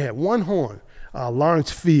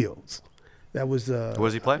 Lawrence Fields. That was What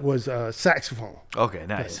does he play? Was saxophone. Okay,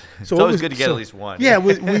 nice. So it's always it was- good to get so- at least one. Yeah,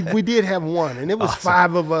 we did have one, and it was Awesome.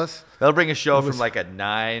 5 of us. That'll bring a show was- from like a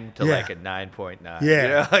 9 to Yeah. like a 9.9. Yeah. You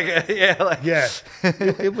know? Like Yes,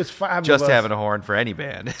 it was 5 just of us. having a horn for any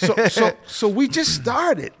band. So we just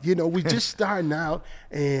started. We just starting out,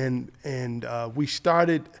 and we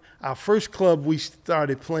started our first club. We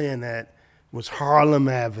started playing at was Harlem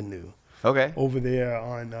Avenue. Okay. Over there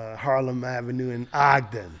on Harlem Avenue in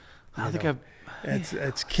Ogden. I don't think I've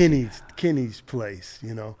That's Kenny's place,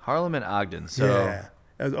 Harlem and Ogden. So Yeah.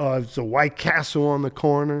 It's a White Castle on the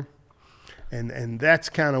corner, and that's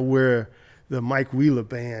kind of where the Mike Wheeler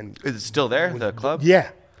band. is it still there? The club? Yeah,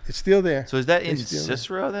 it's still there. So is that in It's still there.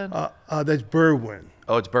 Cicero then? That's Berwyn.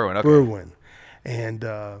 Oh, it's Berwyn. Okay. Berwyn, and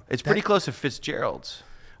It's pretty close to Fitzgerald's.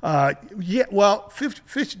 yeah. Well,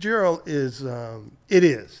 Fitzgerald is it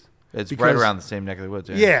is. It's right Because- around the same neck of the woods.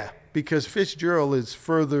 Yeah, because Fitzgerald is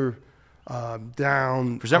further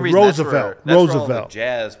down. For some reason, Roosevelt. that's where all the Roosevelt.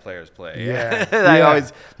 jazz players play. Yeah.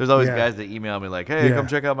 There's always Yeah. guys that email me like, "Hey, Yeah. come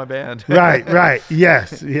check out my band." Right.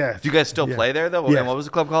 Yes. Do you guys still Yeah. play there though? Yes. And what was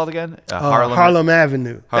the club called again? Harlem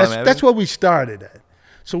Avenue. Harlem That's Avenue? where we started at.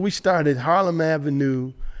 So we started Harlem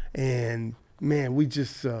Avenue, and man, we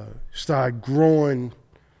just started growing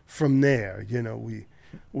from there.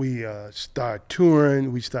 We started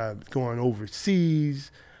touring. We started going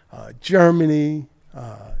overseas, Germany.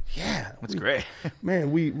 That's great.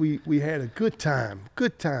 Man, we had a good time.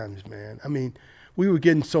 Good times, man. I mean, we were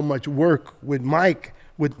getting so much work with Mike,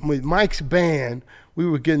 with Mike's band. We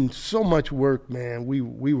were getting so much work, man. We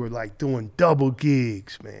were like doing double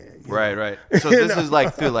gigs, man. you know? Right. So this is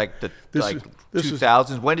like through like the This like was-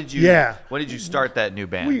 2000s. When did you? Yeah. When did you start that new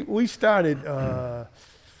band? We started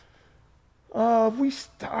We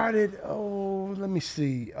started. Oh, let me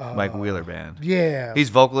see. Mike Wheeler Band. Yeah. He's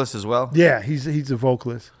vocalist as well. Yeah, he's a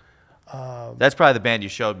vocalist. That's probably the band you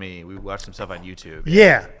showed me. We watched some stuff on YouTube.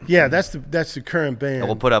 Yeah. That's the current band. And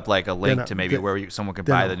we'll put up like a link Then, to maybe then- where someone can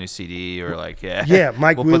buy the new CD or like Yeah,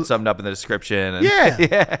 Mike We'll Wheeler- put something up in the description. And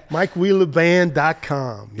Yeah.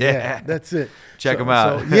 MikeWheelerBand.com. Yeah, Yeah. that's it. check So- them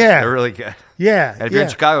out. so, yeah. They're really good. Yeah. And if you're in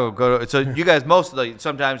yeah. Chicago, go to. So you guys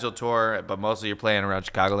sometimes you'll tour, but mostly you're playing around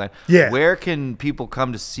Chicagoland. Yeah. Where can people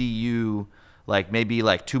come to see you? Like maybe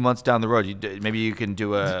like 2 months down the road, maybe you can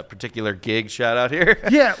do a particular gig shout out here.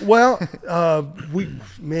 Yeah, well, we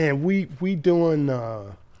doing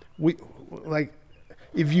we like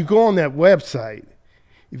if you go on that website,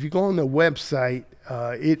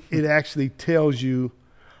 it actually tells you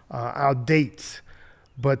our dates.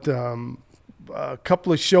 But a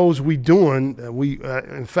couple of shows we doing.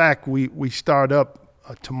 In fact we start up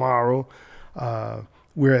tomorrow.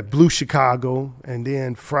 We're at Blue Chicago, and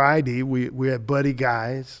then Friday we're at Buddy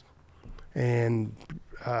Guy's, and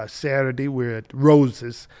Saturday we're at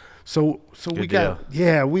Roses. So we got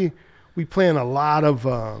we playing a lot of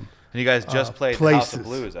And you guys just played the House of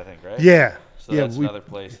places. Blues, I think, right? yeah So yeah that's another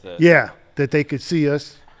place that. that they could see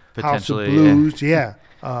us. House of Potentially, Blues,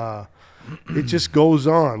 it just goes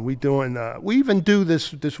on. We doing we even do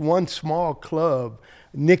this one small club,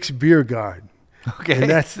 Nick's Beer Garden. Okay. And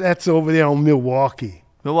that's over there on Milwaukee.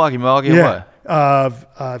 Milwaukee, Yeah.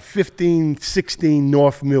 what? 1516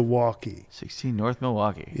 North Milwaukee. 16 North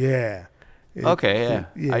Milwaukee. Yeah. Okay,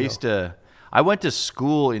 yeah. I went to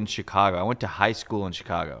school in Chicago. I went to high school in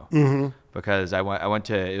Chicago because I went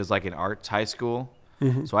to, it was like an arts high school.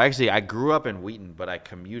 So I grew up in Wheaton, but I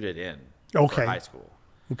commuted in for Okay. high school,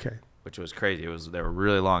 Okay. which was crazy. They were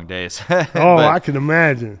really long days. Oh, But I can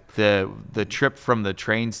imagine. the trip from the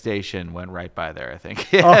train station went right by there, I think.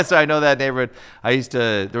 Oh. So I know that neighborhood.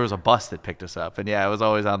 There was a bus that picked us up, and I was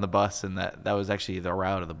always on the bus, and that was actually the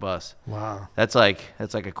route of the bus. Wow. That's like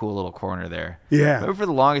a cool little corner there. Yeah. Remember for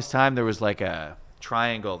the longest time there was like a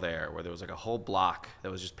triangle there where there was like a whole block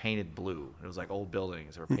that was just painted blue. It was like old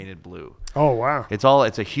buildings that were painted blue. Oh, wow.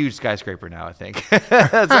 It's a huge skyscraper now, I think.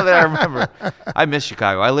 That's something I remember. I miss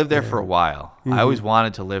Chicago. I lived there for a while. I always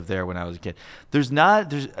wanted to live there when I was a kid.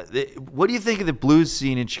 What do you think of the blues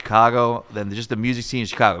scene in Chicago than just the music scene in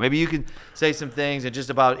Chicago? Maybe you could say some things and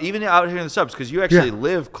just about even out here in the suburbs, because you actually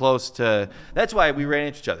live close to, that's why we ran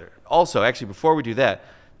into each other. Also, actually, before we do that,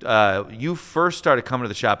 you first started coming to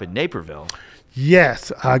the shop in Naperville.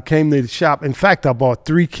 Yes, I came to the shop. In fact, I bought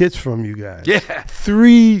 3 kits from you guys. Yeah.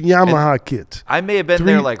 3 Yamaha kits. I may have been 3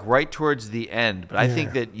 there like right towards the end, but I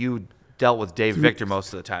think that you dealt with Dave Victor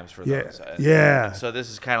most of the times for Yeah. those. Yeah. So this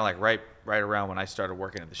is kind of like right around when I started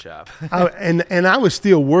working at the shop. And I was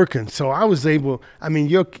still working, so I was able. I mean,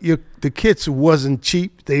 the kits wasn't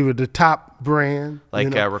cheap. They were the top brand,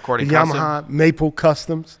 Like, Recording the Custom? Yamaha Maple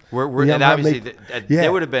Customs. We're The and Yamaha obviously Maple- they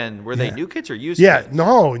would have been. Were they new kits or used? Yeah, kits?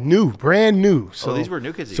 no, new, brand new. So these were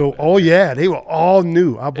new kits So, even. they were all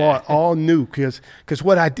new. I bought all new because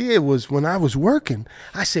what I did was when I was working,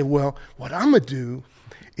 I said, well, what I'm gonna do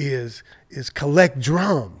is collect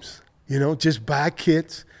drums. Just buy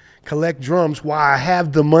kits, collect drums while I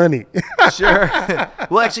have the money. Sure.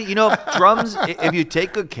 Well, actually, drums, if you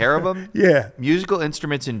take good care of them, Yeah. musical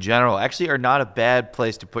instruments in general actually are not a bad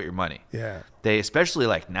place to put your money. Yeah. They, especially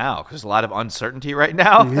like now, because there's a lot of uncertainty right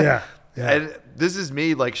now. Yeah. Yeah. And this is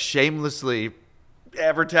me like shamelessly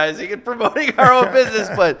advertising and promoting our own business,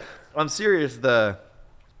 but I'm serious.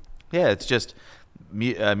 It's just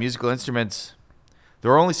musical instruments.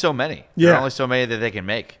 There are only so many. There Yeah. are only so many that they can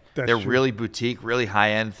make. That's They're true. really boutique, really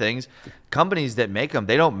high-end things. Companies that make them,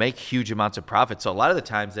 they don't make huge amounts of profit. So a lot of the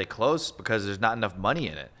times they close because there's not enough money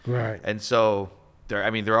in it. Right. And so there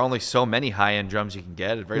are only so many high-end drums you can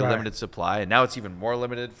get, a very Right. limited supply. And now it's even more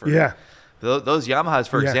limited for Yeah. those Yamahas,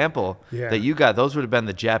 for Yeah. example, Yeah. that you got. Those would have been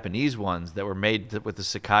the Japanese ones that were made with the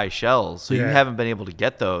Sakai shells. So you Yeah. haven't been able to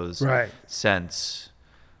get those Right. since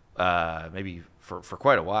maybe for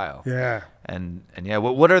quite a while. Yeah. And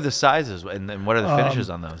what are the sizes and what are the finishes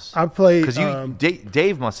on those? I played. Because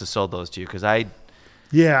Dave must have sold those to you, because I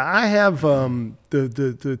have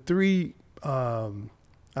the 3.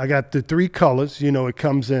 I got the 3 colors. It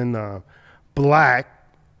comes in black,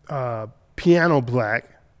 piano black.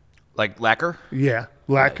 like lacquer. Yeah,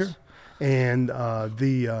 lacquer, Nice. and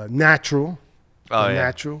the natural, Oh, the yeah.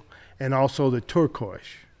 natural, and also the turquoise,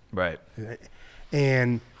 Right.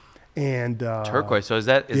 and Turquoise. So is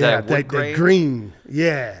that wood that grain? green,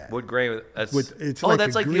 yeah, Wood grain. That's it's like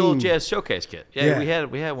that's a like the old green- jazz showcase kit. Yeah, Yeah.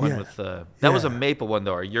 we had one Yeah. with that was a Yeah. maple one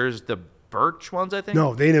though. Are yours the birch ones? I think.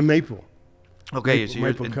 No, they the maple. Okay, Maple- so,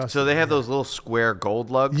 maple so custom, they have yeah. those little square gold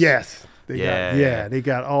lugs. Yes, They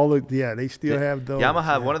got all the they still have those. Yamaha.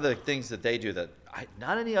 Yeah. One of the things that they do that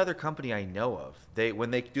not any other company I know of.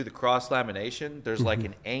 When they do the cross lamination, there's like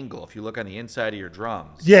an angle if you look on the inside of your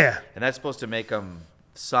drums. Yeah. And that's supposed to make them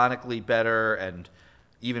sonically better and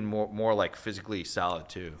even more like physically solid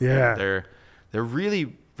too. Yeah. They're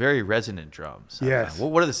really very resonant drums. Yes.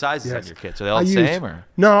 What are the sizes on your kits? Are they all I the use- same or?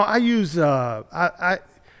 No, I use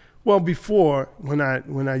well before when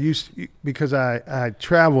I used because I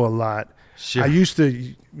travel a lot. Sure. I used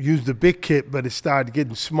to use the big kit, but it started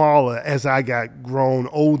getting smaller as I got grown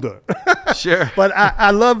older. Sure. But I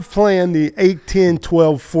love playing the 8, 10,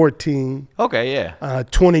 12, 14, Okay, yeah.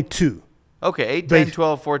 22. Okay, 8, 10, Bas-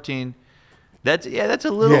 12, 14. That's a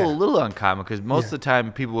little uncommon because most of the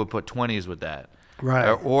time people would put 20s with that. Right.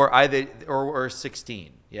 Or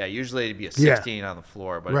 16. Yeah, usually it'd be a 16 on the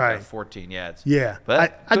floor, but Right. a 14, yeah. I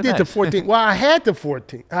But did the nice. 14. Well, I had the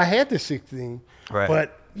 14. I had the 16. Right.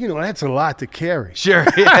 But, that's a lot to carry. Sure,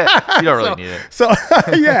 yeah. You don't really need it. So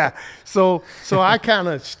yeah, so I kind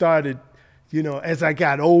of started, as I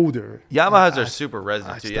got older. Yamahas are super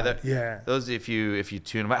resonant too. Yeah. Those if you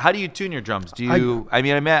tune them. How do you tune your drums? Do you? I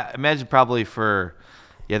imagine probably for.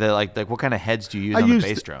 Yeah, they're like what kind of heads do you use on the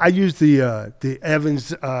bass drum? I use the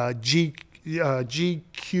Evans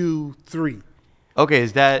GQ3. Okay,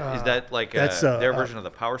 is that like that's, their version of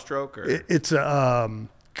the Power Stroke? Or? It's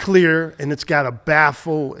clear and it's got a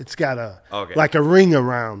baffle. It's got like a ring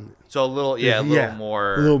around. So a little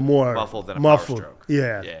more muffled than a muffled. Power Stroke.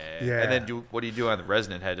 Yeah. And then what do you do on the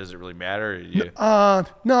resonant head? Does it really matter? Or you, No,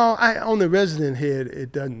 on the resonant head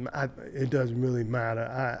it doesn't. It doesn't really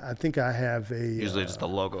matter. I think I have usually just a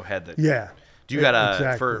logo head that. Yeah. Do you got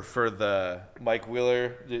exactly. for the Mike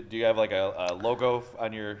Wheeler? Do you have like a logo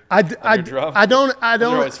on your drum? I don't. Those are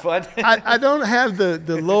always fun. I don't have the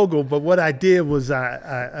logo, but what I did was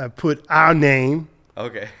I put our name.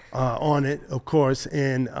 Okay. On it, of course,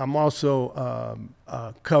 and I'm also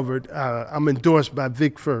covered. I'm endorsed by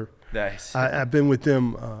Vic Fur. Nice. I've been with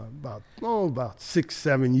them about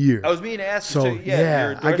 6-7 years. I was being asked. So,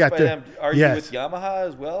 you're endorsed I got by the. them. Are yes. you with Yamaha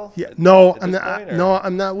as well? Yeah. No, at I'm this not. point, or- No,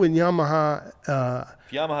 I'm not with Yamaha. If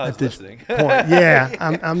Yamaha at is this listening. point. Yeah,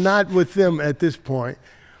 I'm not with them at this point,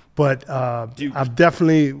 but I've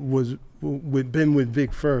definitely been with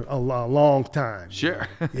Vic for a long time. Sure.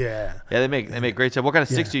 Yeah. Yeah, they make great stuff. What kind of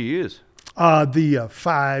sticks do you use? The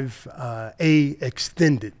 5A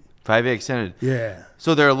extended. 5A extended. Yeah.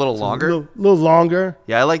 So they're a little longer. A little longer.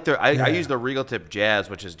 Yeah, I like I use the Regal Tip Jazz,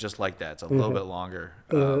 which is just like that. It's a little bit longer.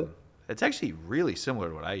 It's actually really similar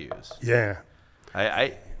to what I use. Yeah.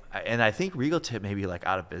 I think Regal Tip may be like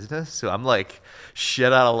out of business, so I'm like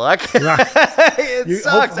shit out of luck. It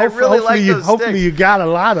sucks. I really like those Hopefully sticks. you got a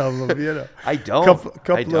lot of them. I don't.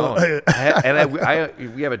 Couple I don't.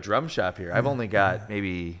 of- We have a drum shop here. I've only got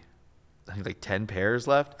maybe I think like 10 pairs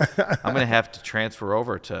left. I'm gonna have to transfer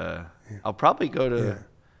over to. I'll probably go to.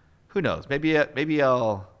 Who knows? Maybe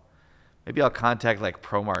I'll contact like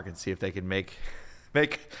ProMark and see if they can make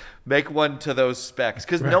one to those specs,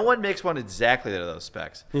 because no one makes one exactly to those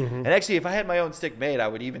specs. And actually, if I had my own stick made, I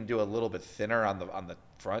would even do a little bit thinner on the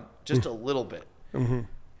front, just a little bit,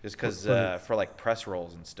 just because for like press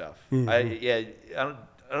rolls and stuff. I don't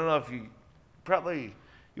know if you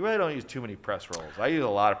really don't use too many press rolls. I use a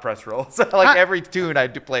lot of press rolls. Every tune, I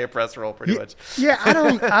do play a press roll pretty much. Yeah,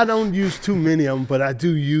 I don't use too many of them, but I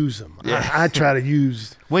do use them. Yeah. I try to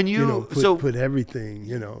use when you put everything.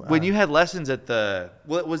 When you had lessons at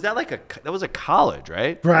was that that was a college,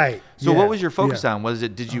 right? Right. So yeah, what was your focus on?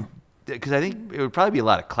 Did you? Because I think it would probably be a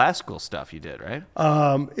lot of classical stuff you did, right?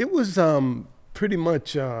 It was pretty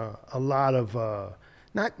much a lot of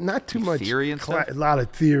not too much theory and stuff. A lot of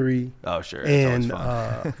theory. Oh, sure. And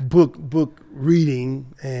book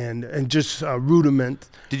reading and just rudiment.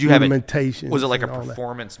 Did you have rudimentation? Was it like a and all that.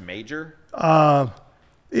 performance major?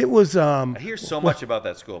 It was. I hear so much about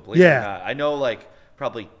that school. Believe it or not, I know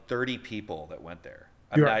probably 30 people that went there.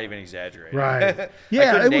 I'm not even exaggerating. Right. Yeah,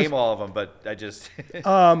 I couldn't name all of them, but I just. It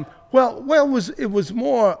was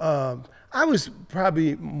more. I was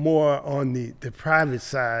probably more on the private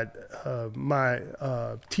side. My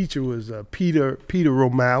teacher was Peter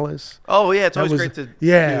Romalis. Oh yeah, it's always great to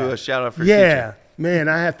do a shout out for teaching. Man,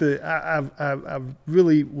 I have to. I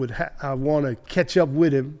really would. I want to catch up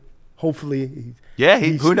with him. Hopefully.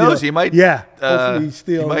 Who knows? He might. Yeah. Hopefully, he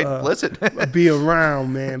still might listen. be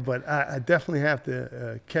around, man. But I definitely have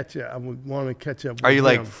to catch up. I would want to catch up. Are you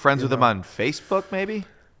with him, friends with him on Facebook? Maybe.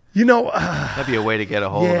 That'd be a way to get a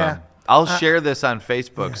hold of him. I'll share this on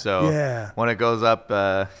Facebook, so when it goes up,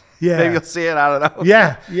 maybe you'll see it. I don't know.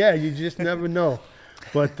 Yeah, you just never know.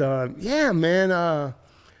 But man,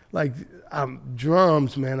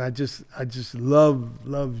 drums, man. I just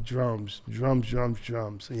love drums,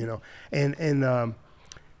 you know. And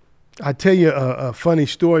I tell you a funny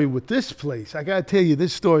story with this place. I gotta tell you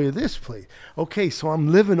this story of this place. Okay, so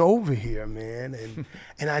I'm living over here, man,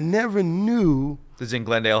 and I never knew. This is in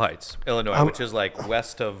Glendale Heights, Illinois, which is like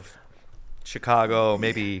west of Chicago,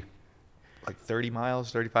 maybe like 30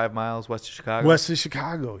 miles, 35 miles west of Chicago. West of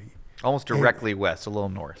Chicago. Almost directly west, a little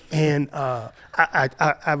north. And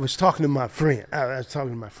I was talking to my friend. I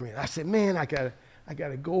said, man, I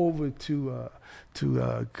gotta go over to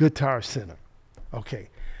Guitar Center. Okay.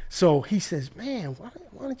 So he says, man, why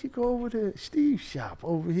don't you go over to Steve's shop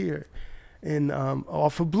over here and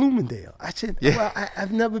off of Bloomingdale? I said, well,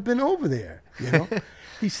 I've never been over there, you know.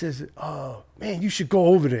 He says, oh, man, you should go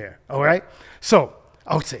over there, all right? So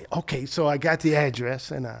I'll say, okay, so I got the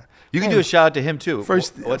address. And you can do a shout out to him, too. What's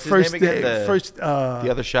his name again? The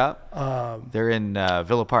other shop? They're in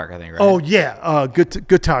Villa Park, I think, right? Oh, yeah,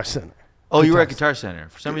 Guitar Center. Oh, you were at Guitar Center.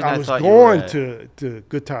 For some reason, I thought you were to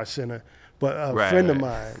Guitar Center. But a friend of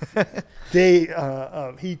mine,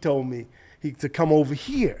 he told me to come over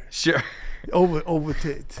here. Sure. Over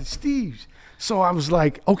to Steve's. So I was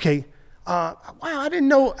like, okay, wow, I didn't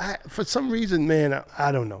know. For some reason, man,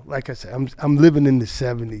 I don't know. Like I said, I'm living in the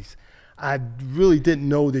 70s. I really didn't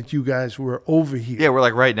know that you guys were over here. Yeah, we're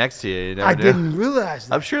like right next to you. I didn't realize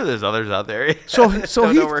that. I'm sure there's others out there. So we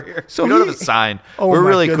don't have a sign. We're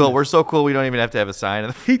really cool. We're so cool. We don't even have to have a sign.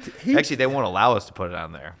 Actually, they won't allow us to put it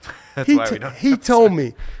on there. That's why we don't. He told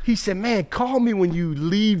me. He said, "Man, call me when you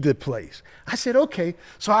leave the place." I said, "Okay."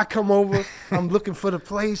 So I come over. I'm looking for the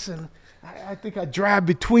place, and I think I drive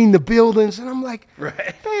between the buildings, and I'm like,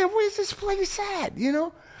 right. "Man, where's this place at?" You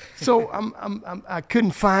know. So I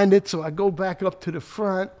couldn't find it, so I go back up to the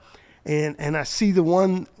front, and I see the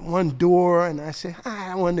one door, and I say,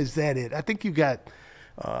 I wonder, is that it? I think you got,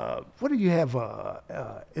 what do you have,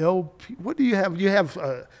 LP? What do you have? You have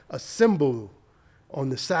a symbol on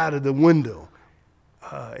the side of the window.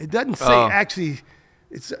 It doesn't say actually,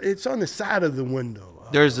 it's on the side of the window.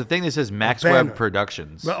 There's a thing that says Max Webb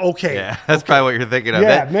Productions. Okay. Yeah, that's probably what you're thinking of.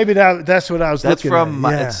 Yeah, maybe that's what I was looking at.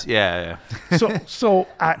 That's from, yeah. So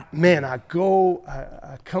I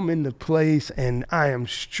come into place, and I am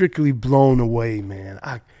strictly blown away, man.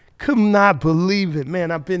 I could not believe it,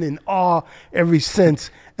 man. I've been in awe ever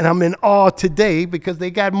since, and I'm in awe today because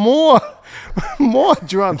they got more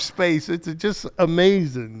drum space. It's just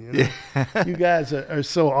amazing. You know? Yeah. You guys are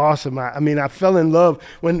so awesome. I mean, I fell in love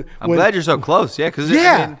when. I'm glad you're so close. Yeah, because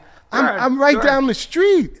I'm right down the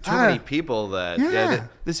street. Too many people that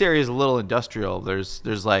this area is a little industrial.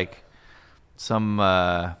 There's like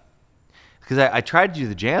some. Because I tried to do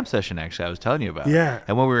the jam session, actually, I was telling you about. Yeah.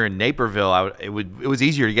 And when we were in Naperville, it was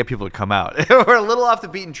easier to get people to come out. We're a little off the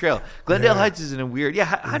beaten trail. Glendale Heights is in a weird. Yeah.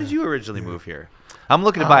 How did you originally move here? I'm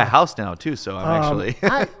looking to buy a house now too, so I'm actually.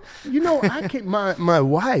 My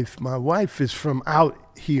wife is from out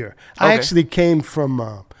here. I actually came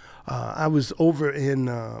from. I was over in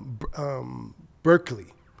Berkeley.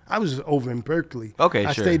 I was over in Berkeley. Okay,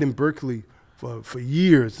 I stayed in Berkeley for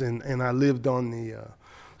years, and I lived on the.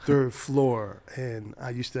 Third floor, and I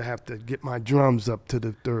used to have to get my drums up to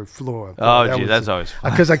the third floor. Oh, gee, that's always fun.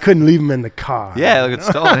 Because I couldn't leave them in the car. Yeah, look, it's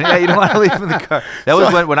stolen. Yeah, you don't want to leave them in the car. That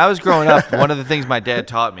was when I was growing up, one of the things my dad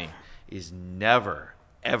taught me is never,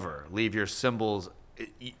 ever leave your cymbals.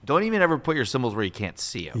 Don't even ever put your cymbals where you can't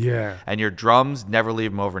see them. Yeah. And your drums, never leave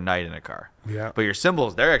them overnight in a car. Yeah. But your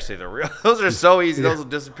cymbals, they're actually the real. Those are so easy. Those will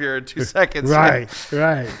disappear in 2 seconds. Right.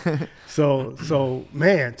 So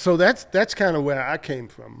man, so that's kind of where I came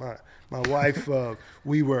from. My wife,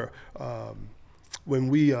 we were when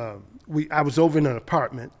I was over in an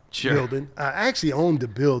apartment building. I actually owned the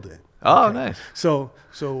building. Oh, okay. Nice. So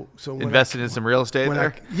when invested in some real estate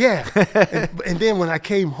there? And then when I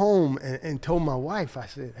came home and told my wife, I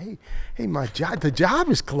said, hey, the job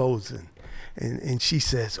is closing. And she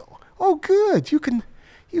says, oh, good. You can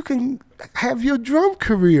have your drum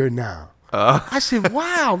career now. I said,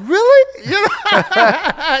 wow, really?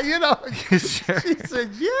 You know, Sure. She said,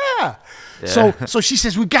 yeah. So she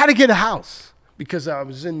says, we got to get a house because I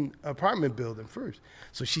was in an apartment building first.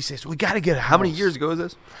 So she says, we got to get a house. How many years ago is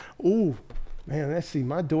this? Ooh, man, let's see.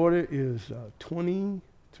 My daughter is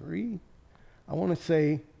 23. I want to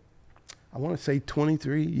say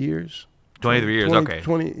 23 years. 23 years, okay.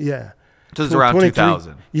 20, yeah. So it's around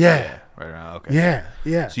 2000. Yeah. Right around, okay.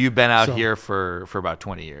 Yeah. So you've been out here for about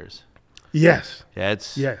 20 years. Yes. Yeah,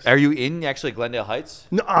 yes. Are you in actually Glendale Heights?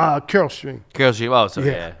 No, Carroll Stream. Carroll Stream. Oh, so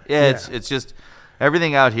yeah. It's just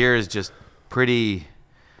everything out here is just pretty.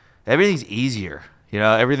 Everything's easier. You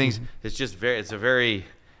know, everything's. It's just it's a very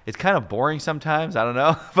it's kind of boring sometimes. I don't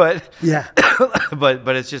know, but Yeah.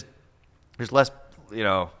 but it's just there's less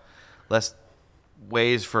less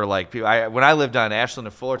ways for like people. When I lived on Ashland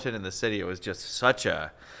and Fullerton in the city, it was just such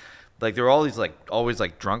a like there were all these like always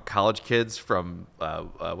like drunk college kids from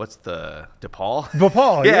what's the DePaul?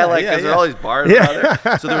 DePaul, yeah, yeah, like yeah, there were all these bars around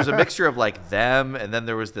there. So there was a mixture of like them, and then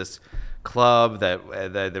there was this club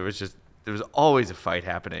that there was always a fight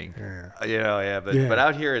happening. Yeah. But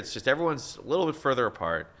out here it's just everyone's a little bit further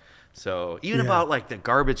apart. So even about like the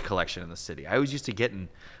garbage collection in the city, I always used to get in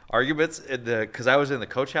arguments because I was in the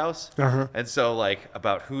coach house, and so like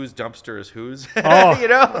about whose dumpster is whose,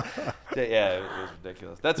 Oh. Yeah, it was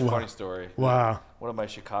ridiculous. That's a funny story. Wow. One of my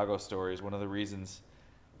Chicago stories. One of the reasons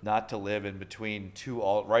not to live in between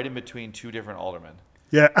right in between two different aldermen.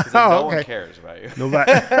 Yeah. Because no one cares about you.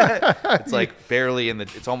 Nobody. It's like barely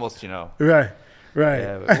it's almost Right.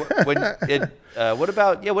 Yeah. What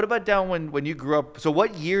about down when you grew up? So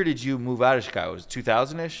what year did you move out of Chicago? Was it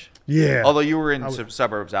 2000-ish? Yeah. Although you were in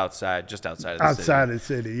suburbs just outside of the city. Outside of the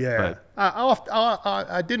city, yeah.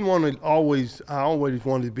 I didn't want to always. I always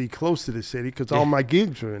wanted to be close to the city because all my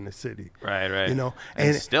gigs were in the city. Right.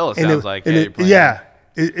 And still, it sounds like you're playing. Yeah.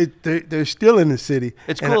 They're still in the city.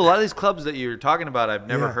 It's cool. A lot of these clubs that you're talking about, I've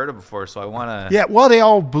never heard of before. So I want to. Yeah. Well, they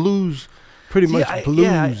all blues. Pretty much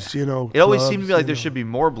blues, It always seemed to me like there should be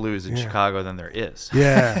more blues in Chicago than there is.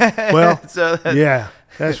 Yeah. Well, so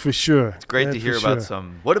that's for sure. It's great to hear about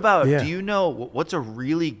some. What about, do you know, what's a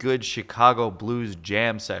really good Chicago blues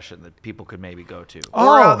jam session that people could maybe go to?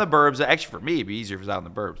 Or out in the burbs. Actually, for me, it'd be easier if it was out in the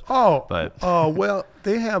burbs. Well,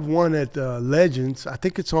 they have one at Legends. I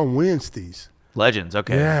think it's on Wednesdays. Legends,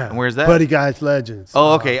 okay. Yeah. And where's that? Buddy Guy's Legends.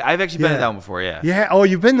 Oh, okay. I've actually been to that one before, yeah. Yeah. Oh,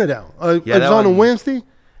 you've been to that one? Yeah, it was on a Wednesday?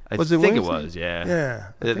 I think it was,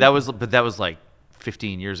 yeah. Yeah. That was like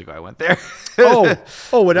 15 years ago I went there. Well, that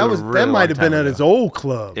really might have been long at time his old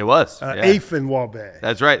club. It was. 8th and Wabash.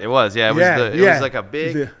 That's right. It was. Yeah. It was like a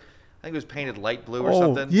big. I think it was painted light blue or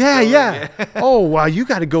something. Yeah. Oh, wow. You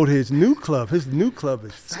got to go to his new club. His new club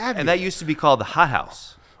is fabulous. And that used to be called the Hot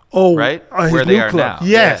House. Oh, right? His where new they are club. now.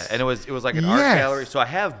 Yes. Yeah. And it was like an art gallery. So I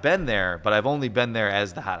have been there, but I've only been there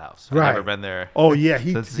as the Hot House. I've never been there. Oh yeah,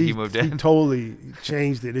 since he moved in. He totally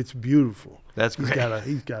changed it. It's beautiful. That's great.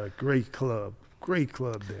 He's got a great club. Great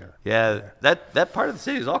club there. Yeah. That part of the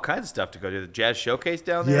city is all kinds of stuff to go to. The Jazz Showcase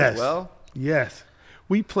down there as well. Yes.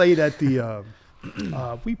 We played at the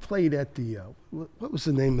what was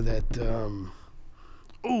the name of that?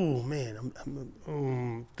 Oh man,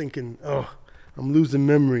 I'm thinking. I'm losing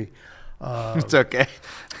memory. It's okay.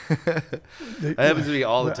 That happens to me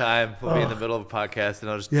all the time. We'll be in the middle of a podcast, and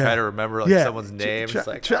I'll just try to remember someone's name. It's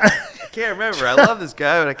like, I can't remember. I love this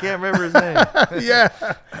guy, but I can't remember his name. Yeah.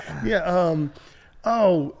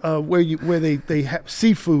 Where they have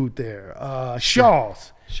seafood there.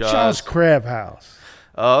 Shaw's Crab House.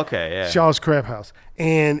 Oh, okay, yeah. Shaw's Crab House,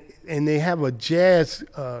 and they have a jazz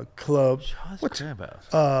club. Shaw's Crab House.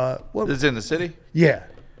 This is in the city. Yeah.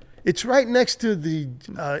 It's right next to the.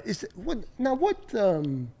 What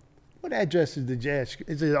address is the Jazz?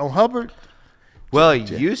 Is it on Hubbard? Well,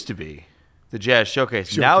 it used to be the Jazz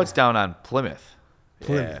Showcase. Now it's down on Plymouth.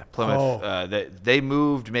 Yeah, Plymouth. Oh. They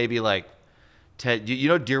moved maybe like 10. You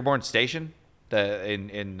know Dearborn Station?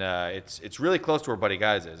 It's really close to where Buddy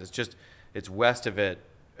Guy's is. It's west of it,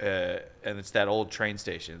 and it's that old train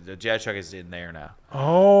station. The Jazz Showcase is in there now.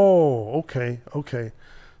 Oh, okay.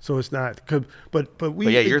 So it's not, but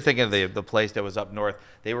you're thinking of the place that was up north.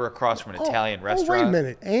 They were across from an Italian restaurant. Oh, wait a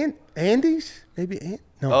minute, Andy's? Maybe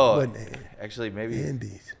actually maybe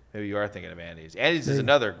Andy's. Maybe you are thinking of Andy's. Andy's is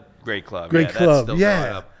another great club. Great club, Up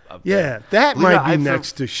there. That might be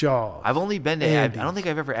next to Shaw. I've only been to Andy's. I don't think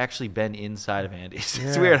I've ever actually been inside of Andy's.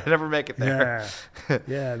 It's weird. I never make it there.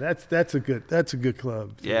 Yeah, that's a good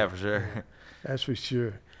club. Yeah, for sure. That's for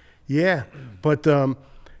sure. Yeah, but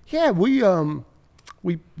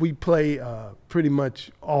we play pretty much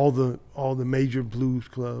all the major blues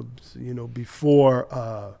clubs, before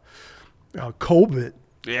COVID.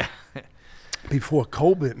 Yeah. Before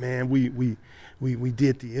COVID, man, we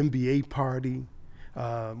did the NBA party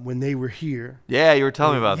when they were here. Yeah, you were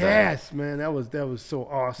telling me about that. Yes, man, that was so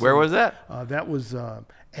awesome. Where was that? That was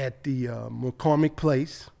at the McCormick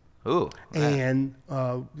Place. Ooh. And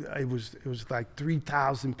it was like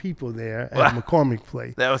 3,000 people there at McCormick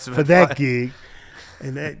Place. That was for that gig.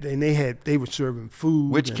 And they were serving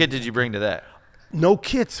food. Which kid did you bring to that? No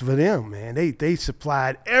kits for them, man. They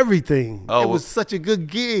supplied everything. It was such a good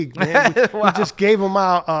gig, man. We just gave them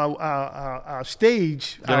our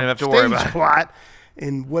stage, Don't even have to worry about plot,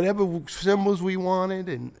 and whatever symbols we wanted,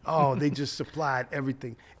 and they just supplied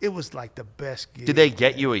everything. It was like the best gig. Did they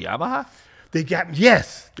get you a Yamaha? They got they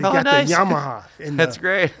got nice. the Yamaha. And, That's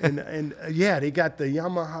great. And yeah, they got the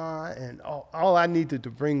Yamaha, and all I needed to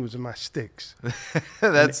bring was my sticks.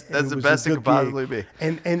 That's And the was best a it good could possibly gig.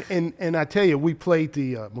 be. And I tell you, we played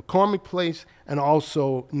the McCormick Place and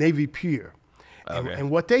also Navy Pier. Okay. And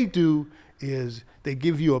what they do is they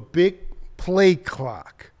give you a big play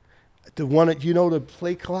clock. The one that the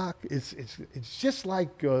play clock, it's just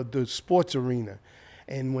like the sports arena.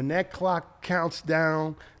 And when that clock counts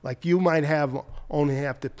down, like you might only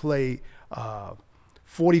have to play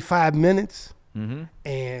 45 minutes,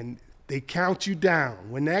 and they count you down.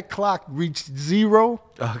 When that clock reached 0,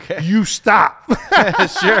 Okay. you stop.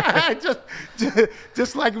 Sure.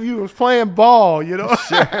 just like if you was playing ball,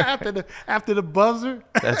 after the buzzer.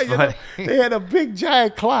 That's funny. They had a big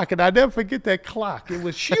giant clock, and I never forget that clock. It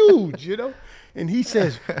was huge, And he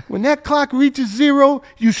says, when that clock reaches 0,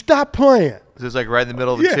 you stop playing. So it's like right in the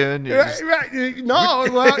middle of a tune. You're just- Right. No,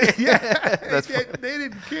 well, yeah, That's they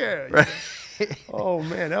didn't care. Right. Oh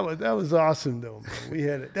man, that was awesome though.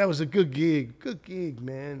 Man. That was a good gig,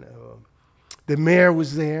 man. The mayor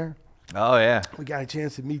was there. Oh yeah. We got a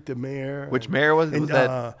chance to meet the mayor. Which mayor was it? Was And,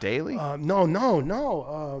 that Daley?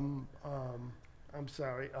 No. I'm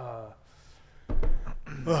sorry.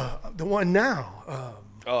 The one now.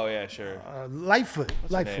 Oh yeah, sure. Lightfoot.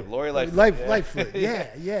 What's her name? Lori Lightfoot. Lightfoot.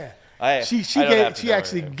 Yeah. I She don't have to she know her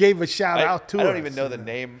actually name. gave a shout out to I us. don't even know the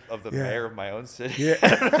name of the Yeah. mayor of my own city. Yeah. I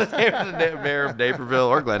don't know the name of the mayor of Naperville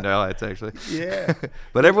or Glendale Heights, actually. Yeah.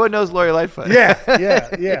 But everyone knows Lori Lightfoot. Yeah.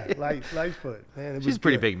 Lightfoot. Man, it She's was a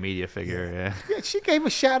pretty good. big media figure, yeah. Yeah, she gave a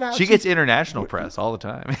shout out. She gets international press all the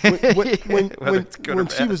time. when Whether it's good or when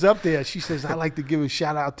she bad. was up there, she says, "I like to give a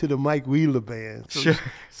shout out to the Mike Wheeler band." Sure.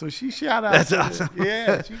 So she shout out. That's to awesome.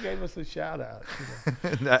 Yeah, she gave us a shout out.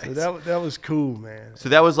 Nice. So that was cool, man. So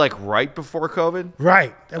that was like right before COVID?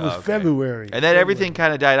 Right. That was Okay. February. And then everything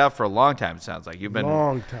kind of died out for a long time, it sounds like. You've been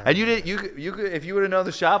Long time. And you could if you would have known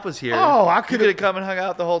the shop was here. Oh, I you could've- could have come and hung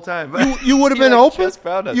out the whole time. You would have You, been like, open. just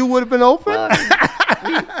found us. You would have been open. Well,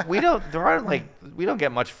 I mean, we don't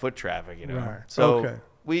get much foot traffic, Right. So Okay.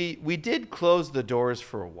 we did close the doors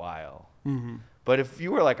for a while. But if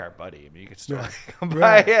you were like our buddy, I mean, you could still Right. come by.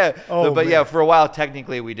 Right. Yeah. Oh, but yeah, man. for a while,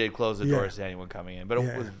 technically, we did close the Yeah. doors to anyone coming in. But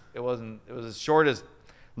Yeah. it was as short as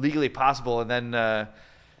legally possible. And then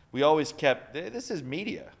we always kept. This is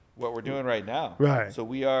media. What we're doing right now. Right. So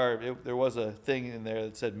there was a thing in there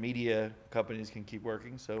that said media companies can keep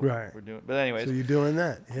working. So Right. we're doing. But anyways, So you're doing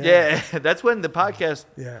that. yeah, that's when the podcast.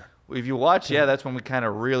 Yeah. If you watch, that's when we kind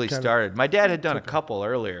of really Kinda started. My dad had done a couple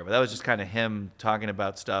earlier, but that was just kind of him talking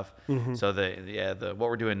about stuff. Mm-hmm. So the what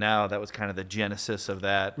we're doing now, that was kind of the genesis of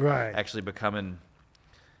that Right. actually becoming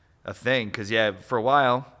a thing. Because for a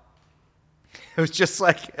while, it was just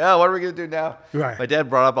like, oh, what are we gonna do now? Right. My dad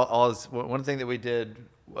brought up all his. One thing that we did.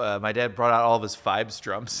 My dad brought out all of his Fibes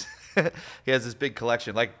drums. He has this big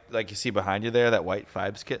collection, like you see behind you there, that white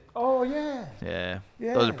Fibes kit. Oh yeah. Yeah,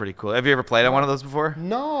 Yeah. those are pretty cool. Have you ever played on one of those before?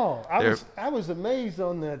 No, They're- I was amazed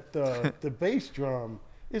on that the bass drum.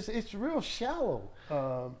 It's real shallow.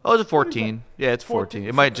 Oh, it's a 14. Yeah, it's 14.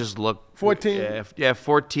 It might just look 14? Yeah,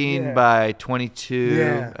 14 Yeah. by 22,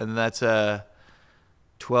 Yeah. and that's a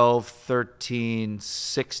 12, 13,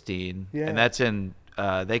 16, Yeah. and that's in.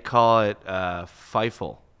 They call it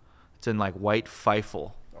Feifel. It's in like white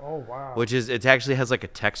Feifel, Oh wow. which is it actually has like a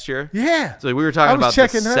texture. Yeah. So we were I talking was about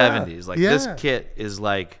the checking that out. 70s. Like Yeah. this kit is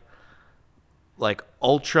like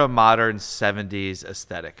ultra modern 70s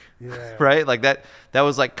aesthetic. Yeah. Right? Like that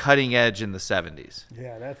was like cutting edge in the 70s.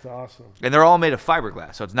 Yeah, that's awesome. And they're all made of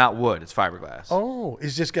fiberglass, so it's not wood, it's fiberglass. Oh,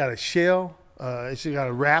 it's just got a shell. It's just got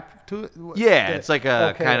a wrap to it. Yeah, it's like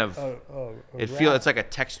a kind of wrap. it's like a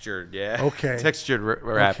textured, Okay. textured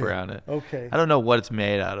wrap Okay. around it. Okay. I don't know what it's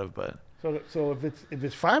made out of, but So if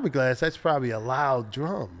it's fiberglass, that's probably a loud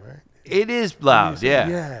drum, right? it is loud. Yeah.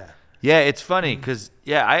 Yeah. Yeah, it's funny cuz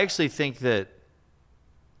I actually think that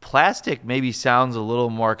plastic maybe sounds a little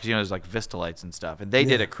more cuz there's like Vistalites and stuff, and they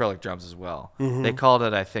did acrylic drums as well. They called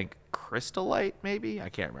it I think Crystallite maybe, I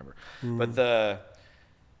can't remember. But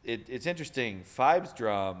it's interesting. Fibes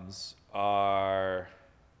drums are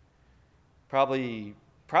probably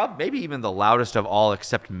maybe even the loudest of all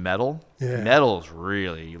except metal. Yeah. Metal's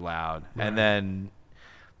really loud. And then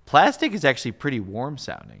plastic is actually pretty warm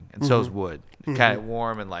sounding, and so is wood. Kind of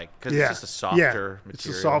warm and because Yeah. it's just a softer material. It's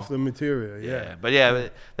a softer material. Yeah.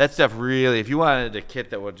 But that stuff really, if you wanted a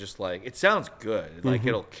kit that would just it sounds good. Like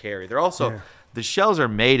it'll carry. They're also, the shells are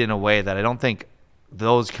made in a way that I don't think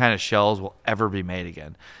those kind of shells will ever be made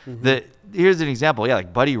again. Here's an example. Yeah,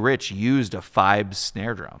 like Buddy Rich used a Fibes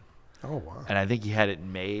snare drum. Oh, wow. And I think he had it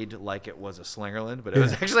made like it was a Slingerland, but it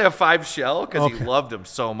was actually a 5 shell because he loved them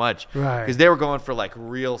so much. Right. Because they were going for like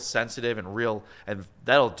real sensitive and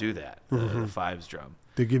that'll do that, the 5s drum.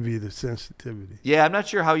 To give you the sensitivity. Yeah, I'm not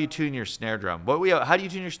sure how you tune your snare drum. How do you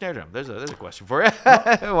tune your snare drum? There's a question for you.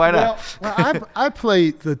 Why not? Well, I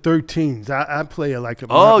play the 13s. I play like a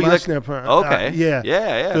you like snare player. okay. Yeah.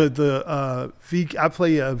 Yeah. I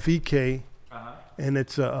play a VK, and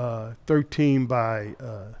it's a 13 by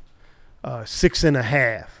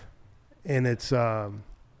 6.5, and it's a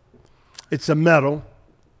metal.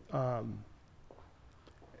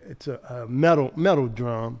 It's a metal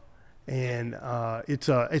drum. And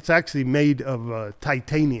it's actually made of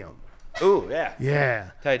titanium. Ooh, yeah. Yeah.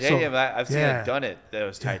 Titanium. So, I've seen it done it. That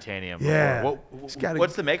was titanium. Before. Yeah.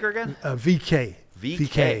 What's the maker again? VK.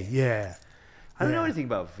 VK. Yeah. I don't know anything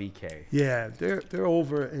about VK. Yeah, they're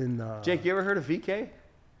over in. Jake, you ever heard of VK?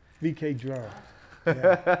 VK drum.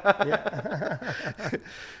 Yeah.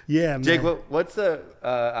 Yeah, man. Jake, what's the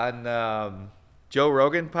on Joe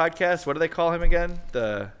Rogan podcast? What do they call him again?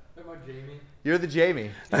 Jamie. You're the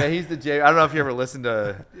Jamie. Yeah, he's the Jamie. I don't know if you ever listened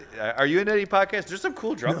to. Are you into any podcasts? There's some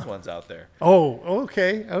cool drums ones out there. Oh,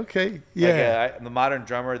 okay. Yeah. Like, the Modern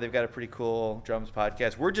Drummer, they've got a pretty cool drums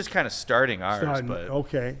podcast. We're just kind of starting ours, but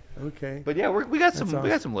okay. But yeah, we got some awesome. we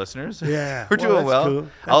got some listeners. Yeah, we're doing that's well. cool.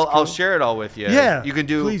 I'll share it all with you. Yeah, you can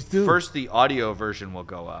please do. First, the audio version will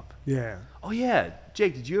go up. Yeah. Oh yeah,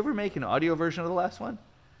 Jake, did you ever make an audio version of the last one?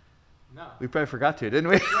 No. We probably forgot to, didn't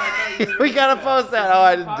we? We gotta post that. Oh,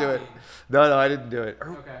 I didn't do it. No, I didn't do it.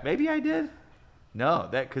 Okay. Maybe I did. No,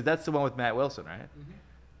 because that's the one with Matt Wilson, right? Mm-hmm.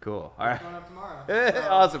 Cool. All right. Going up tomorrow.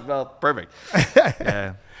 Awesome. Well, perfect.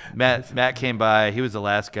 Yeah. Matt came by. He was the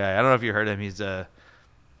last guy. I don't know if you heard him. He's a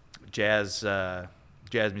jazz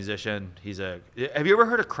musician. Have you ever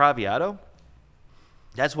heard of Craviotto?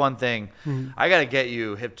 That's one thing. I got to get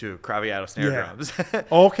you hip to Craviotto snare drums.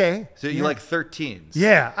 Okay. So you like 13s?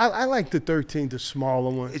 Yeah, I like the 13, the smaller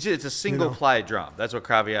one. It's a single ply drum. That's what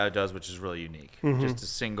Craviotto does, which is really unique. Just a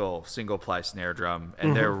single ply snare drum,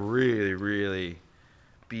 and they're really, really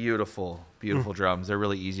beautiful drums. They're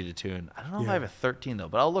really easy to tune. I don't know if I have a 13 though,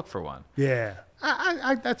 but I'll look for one. Yeah,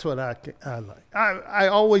 I that's what I like. I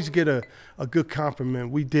always get a good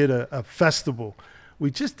compliment. We did a festival. We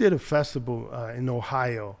just did a festival in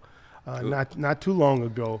Ohio, not too long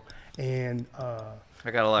ago, and I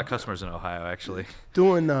got a lot of customers in Ohio, actually.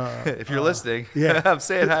 Doing if you're listening, yeah, I'm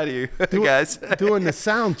saying hi to you, guys. Doing the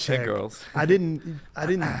sound check. Hey, girls. I didn't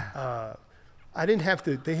have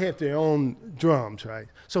to. They have their own drums, right?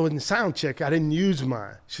 So in the sound check, I didn't use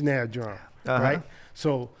my snare drum, right?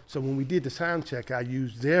 So when we did the sound check, I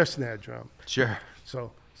used their snare drum. Sure.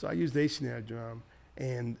 So I used their snare drum.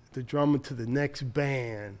 And the drummer to the next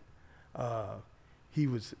band, he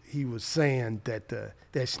was saying that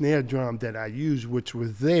that snare drum that I used, which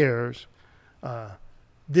was theirs,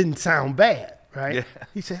 didn't sound bad, right? Yeah.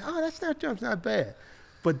 He said, "Oh, that snare drum's not bad."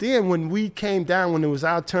 But then when we came down, when it was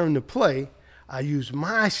our turn to play, I used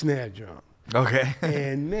my snare drum. Okay.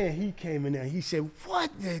 And man, he came in there. He said, "What?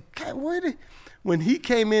 When he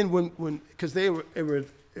came in, because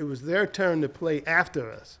it was their turn to play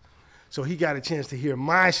after us." So he got a chance to hear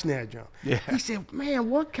my snare drum. Yeah. He said, "Man,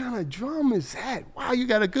 what kind of drum is that? Wow, you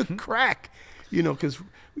got a good crack." Because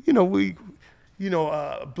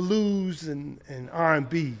blues and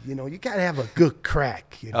R&B, you got to have a good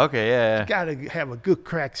crack. Okay, yeah. You got to have a good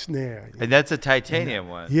crack snare. And that's a titanium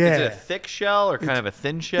one. Yeah. Is it a thick shell or kind of a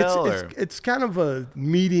thin shell? It's kind of a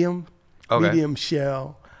medium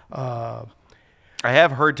shell. I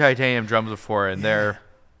have heard titanium drums before, and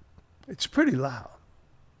it's pretty loud.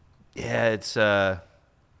 Yeah, it's that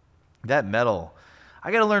metal. I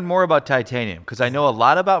got to learn more about titanium because I know a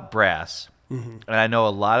lot about brass, and I know a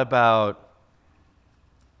lot about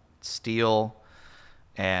steel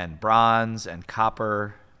and bronze and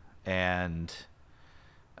copper and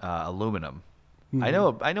aluminum. I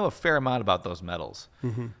know a fair amount about those metals,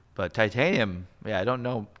 but titanium, I don't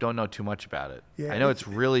know too much about it. Yeah, I know it's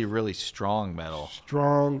really, really strong metal.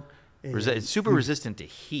 Strong. It's super resistant to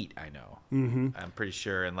heat, I know. I'm pretty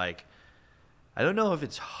sure. And I don't know if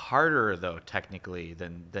it's harder though technically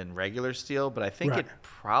than regular steel, but I think it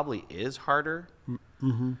probably is harder.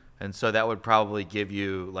 And so that would probably give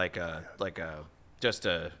you like a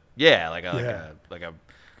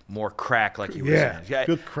more crack, like you were saying.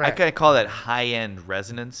 Good crack. I kind of call that high end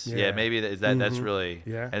resonance. Yeah, maybe that's really,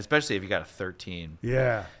 and especially if you got a 13.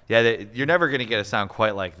 Yeah. You're never going to get a sound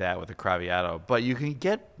quite like that with a Craviotto, but you can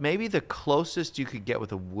get maybe the closest you could get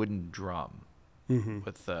with a wooden drum,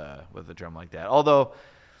 with a drum like that. Although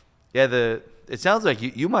Yeah, it sounds like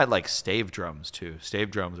you might like stave drums too.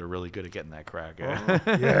 Stave drums are really good at getting that crack.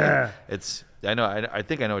 Yeah. I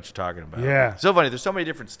think I know what you're talking about. Yeah. So funny. There's so many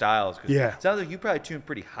different styles. 'Cause Yeah. It sounds like you probably tune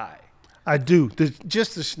pretty high. I do.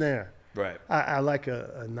 Just the snare. Right. I like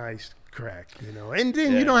a nice crack, and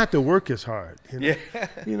then Yeah. you don't have to work as hard. Yeah.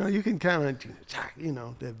 You can kind of,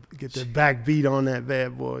 get the backbeat on that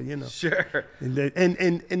bad boy, Sure.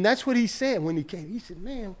 And that's what he said when he came. He said,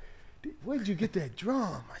 "Man, where'd you get that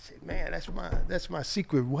drum?" I said, "Man, that's my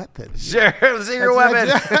secret weapon." Sure. Secret weapon.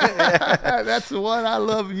 That's the one I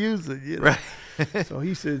love using. Right. So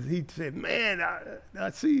he said, "Man, I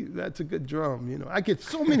see that's a good drum." I get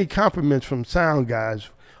so many compliments from sound guys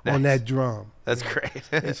on that drum. That's great.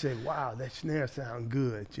 They say, "Wow, that snare sound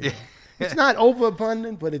good." It's not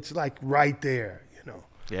overabundant, but it's like right there.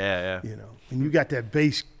 Yeah. And you got that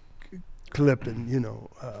bass clipping,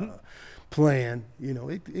 playing.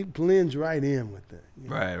 It blends right in with it.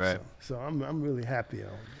 Right. So I'm really happy on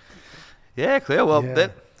it. Yeah, Cleo. Well, Yeah.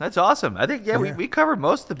 that's awesome. I think we covered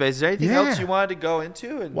most of the bases. Anything Yeah. else you wanted to go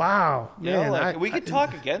into? And Wow, you know, man, we could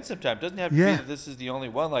talk again sometime. It doesn't have to Yeah. be that this is the only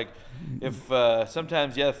one. Like, if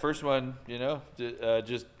sometimes, the first one,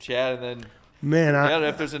 just chat, and then Man, I don't know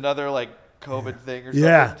if there's another like COVID thing or something.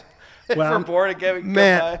 Yeah. If Well, we're I'm- bored again, we can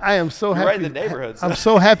man, come by. I am so You're happy. right in the neighborhood. So. I'm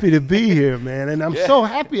so happy to be here, man, and I'm Yeah. so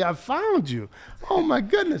happy I found you. Oh my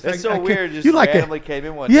goodness, It's I so can't- weird. Just you like randomly came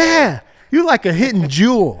in one yeah, day. you like a hidden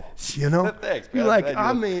jewel, Thanks, You man. like, Glad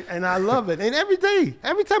I you- mean, and I love it. And every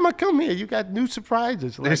time I come here, you got new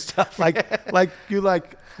surprises. Like, New stuff. like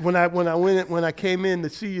when I came in to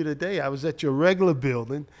see you today, I was at your regular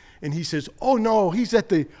building, and he says, "Oh no, he's at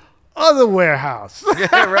the other warehouse."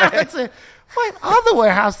 Yeah, right. I said, "What other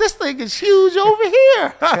warehouse? This thing is huge over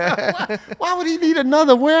here. why would he need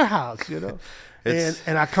another warehouse?" It's-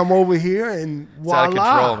 And I come over here and voila. out of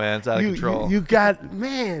control, man. It's out of you, control. You got,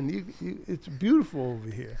 man, it's beautiful over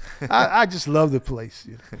here. I just love the place.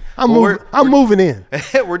 I'm moving in.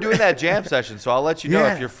 We're doing that jam session, so I'll let you know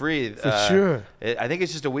Yeah, if you're free. for sure. I think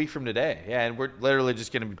it's just a week from today. Yeah, and we're literally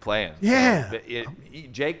just going to be playing. Yeah. So,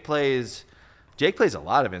 Jake plays a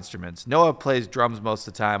lot of instruments. Noah plays drums most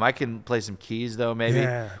of the time. I can play some keys though, maybe.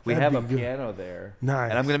 Yeah, We that'd have a be good. piano there. Nice.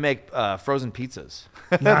 And I'm going to make frozen pizzas.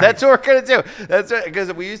 Nice. That's what we're going to do. That's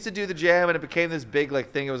because we used to do the jam and it became this big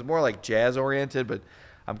thing. It was more like jazz oriented, but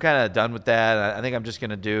I'm kind of done with that. I think I'm just going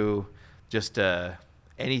to do just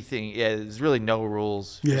anything. Yeah, there's really no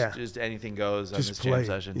rules. Yeah. Just anything goes on Just this play. jam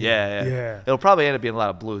session. Yeah. Yeah. Yeah. It'll probably end up being a lot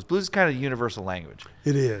of blues. Blues is kind of a universal language.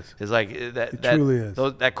 It is. It's like that. It truly is.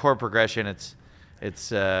 That chord progression. It's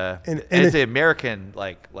it's it- the American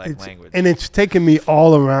It's- language. And it's taken me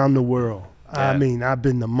all around the world. I Yeah. mean, I've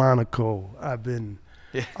been to Monaco. I've been,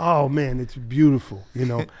 Yeah. oh man, it's beautiful.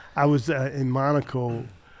 I was in Monaco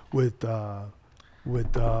with oh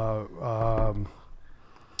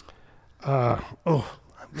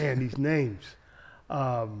man, these names.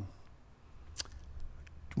 1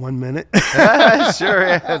 minute. Sure,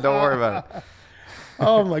 yeah, don't worry about it.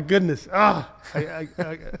 Oh my goodness. I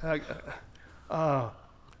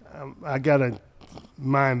got a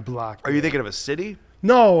mind block. Are you thinking of a city?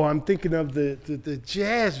 No, I'm thinking of the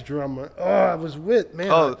jazz drummer. Oh, I was with, man.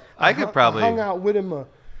 Oh, I could probably- I hung out with him.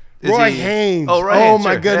 Is Roy he- Haynes. Oh, Roy Haynes,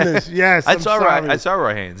 my sure. goodness. Yes. I I'm saw sorry. I saw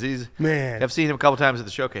Roy Haynes. He's Man. I've seen him a couple times at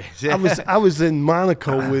the showcase. Yeah. I was in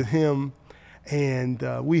Monaco with him, and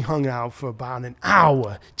we hung out for about an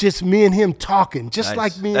hour, just me and him talking, just Nice.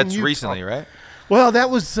 like me That's and you. recently, talking. right? Well, that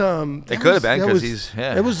was. It that could have was- been, that 'cause was- he's-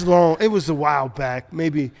 yeah. It was long. It was a while back,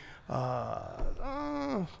 maybe.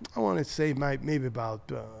 I want to say maybe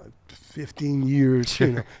about 15 years.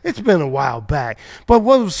 It's been a while back. But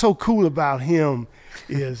what was so cool about him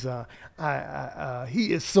is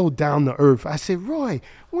he is so down to earth. I said, Roy,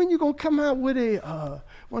 when you gonna come out with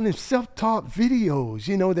one of them self-taught videos,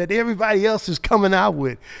 that everybody else is coming out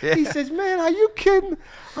with? Yeah. He says, man, are you kidding?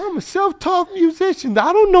 I'm a self-taught musician.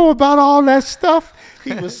 I don't know about all that stuff.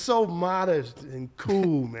 He was so modest and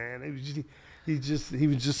cool, man. He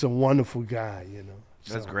was just a wonderful guy,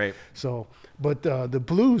 That's So- great. So, but the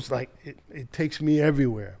blues, it takes me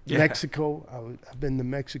everywhere. Yeah. Mexico, I've been to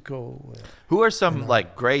Mexico. Who are some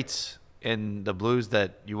greats in the blues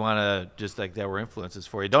that you want to just that were influences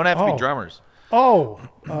for you? Don't have to be Oh. drummers. Oh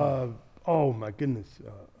my goodness.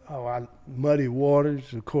 Muddy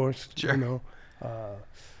Waters, of course. Sure.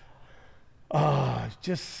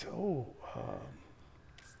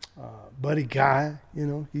 Buddy Guy,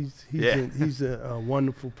 he's Yeah. he's a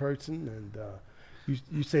wonderful person, and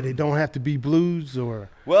You say they don't have to be blues or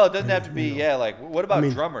Well, it doesn't have to be. Yeah, like what about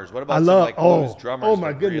mean, drummers? What I about some love like blues drummers? oh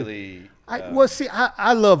my that goodness. Really, well, see,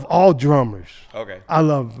 I love all drummers. okay. I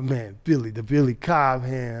love the Billy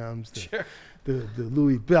Cobhams, Sure. the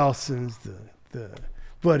Louis Belsons, the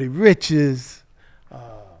Buddy Riches.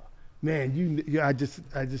 I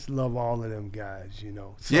just love all of them guys, you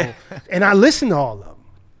know. So, Yeah. and I listen to all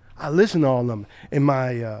of them. In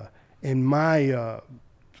my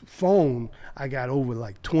phone, I got over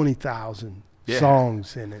like 20,000 Yeah.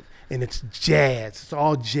 songs in it, and it's jazz. It's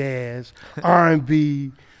all jazz,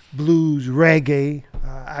 R&B, blues, reggae.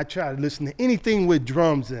 I try to listen to anything with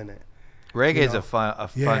drums in it. Reggae is know. a fun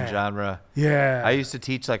Yeah. genre. Yeah. I used to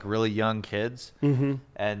teach like really young kids, and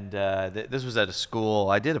this was at a school.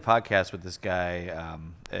 I did a podcast with this guy,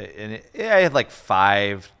 and I had like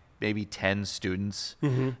 5, maybe 10 students.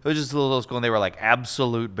 It was just a little school, and they were like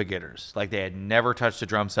absolute beginners. Like they had never touched a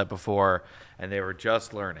drum set before, and they were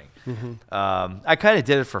just learning. I kind of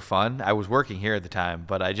did it for fun. I was working here at the time,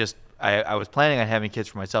 but I was planning on having kids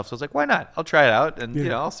for myself, so I was like, why not? I'll try it out, and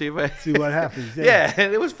I'll see if I See what happens. yeah,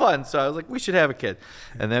 and it was fun. So I was like, we should have a kid,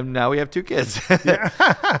 and then now we have 2 kids.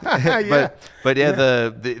 Yeah. But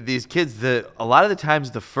these kids, a lot of the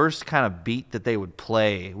times the first kind of beat that they would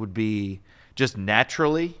play would be just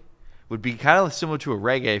naturally. Would be kind of similar to a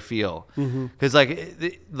reggae feel, because like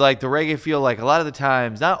the reggae feel, like a lot of the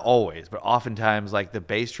times, not always, but oftentimes, like the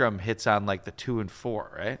bass drum hits on like the 2 and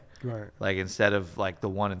 4, right? Right. Like instead of like the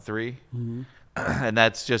 1 and 3, and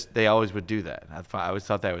that's just, they always would do that. I always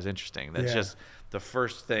thought that was interesting. That's Yeah. just the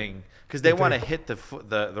first thing, because they want to hit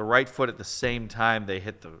the right foot at the same time they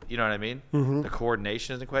hit the, you know what I mean? The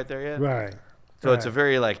coordination isn't quite there yet. Right. So it's a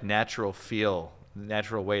very like natural feel,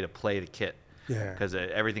 natural way to play the kit. Yeah. Because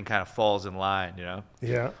everything kind of falls in line, you know.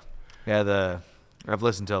 Yeah. Yeah, I've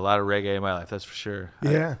listened to a lot of reggae in my life, that's for sure.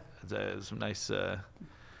 Yeah. Some nice.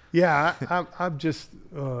 Yeah, I'm just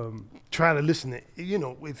trying to listen to,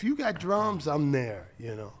 if you got drums, I'm there,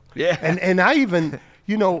 Yeah. And I even,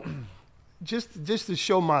 just to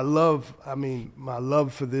show my love, my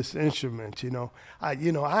love for this instrument,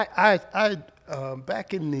 I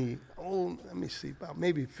back in the let me see, about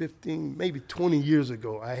maybe 15, maybe 20 years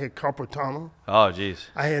ago, I had carpal tunnel. Oh, geez.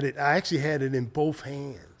 I actually had it in both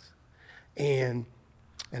hands, and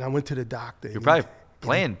I went to the doctor. You're probably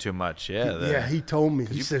playing too much, yeah. Yeah, he told me.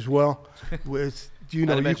 He says, "Well, you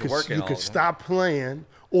imagine working all could of them. stop playing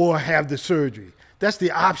or have the surgery." That's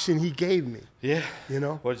the option he gave me. Yeah.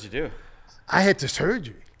 What did you do? I had the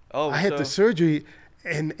surgery. Oh, I had the surgery,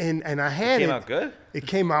 and I had It came out good? It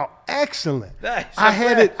came out excellent. Nice. I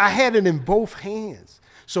had it in both hands.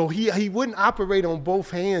 So he wouldn't operate on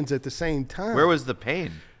both hands at the same time. Where was the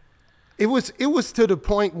pain? It was to the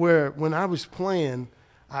point where when I was playing,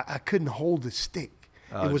 I couldn't hold the stick.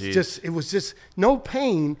 Oh, it was geez. just no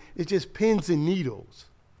pain. It's just pins and needles.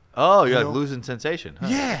 Oh, you're You like know? losing sensation. Huh,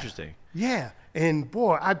 Yeah, Interesting. Yeah, and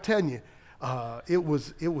boy, I'm telling you, it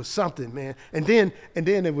was something, man. And then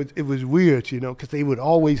it was weird, because they would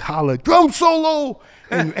always holler drum solo,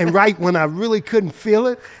 and right when I really couldn't feel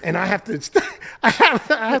it, and I have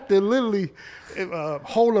to literally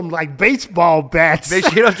hold them like baseball bats. Make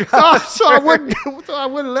sure you don't drop so I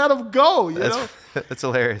wouldn't let them go. That's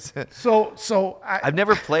hilarious. So I've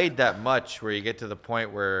never played that much where you get to the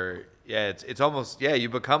point where, it's almost, you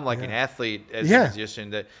become like an athlete as a musician.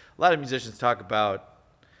 That a lot of musicians talk about,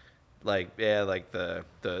 like the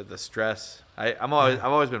stress. I've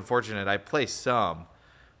always been fortunate. I play some,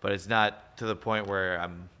 but it's not to the point where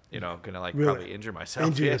I'm gonna like Really? probably injure myself.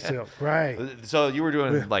 injure yourself, right? So you were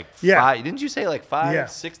doing like Yeah. 5? Didn't you say like 5, Yeah.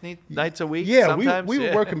 6 nights a week? Yeah, sometimes? we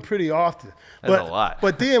were working pretty often. That's a lot.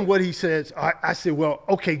 But then what he says, I said, well,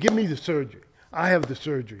 okay, give me the surgery. I have the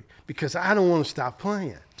surgery because I don't want to stop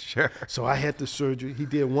playing. Sure. So I had the surgery. He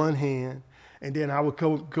did one hand, and then I would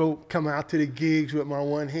come out to the gigs with my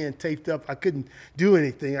one hand taped up. I couldn't do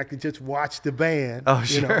anything. I could just watch the band. Oh,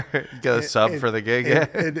 sure. You get a sub for the gig.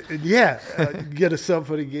 Get a sub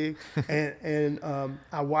for the gig. And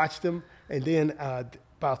I watched him, and then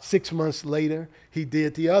about 6 months later, he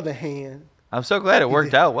did the other hand. I'm so glad it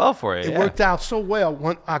worked out well for you. It worked out so well.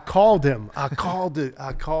 When I called him,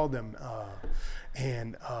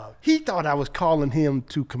 and he thought I was calling him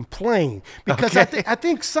to complain because I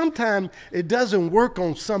think sometimes it doesn't work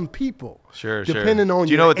on some people. Sure. Depending on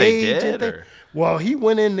Do you know your what they age did, and thing. or? Well, he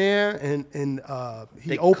went in there and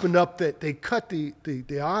he opened up they cut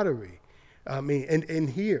the artery. And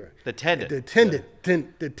here. The tendon. The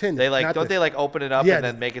tendon. They like, not don't the- they like open it up Yeah, and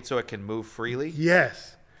then make it so it can move freely?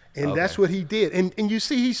 Yes. And that's Okay. what he did. And you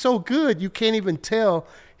see, he's so good, you can't even tell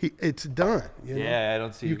it's done. You know? Yeah, I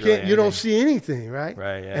don't see. You really can't. You don't anything. see anything, right?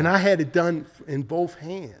 Right, yeah. And I had it done in both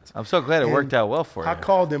hands. I'm so glad it And worked out well for you. I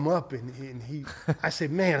called him up and he I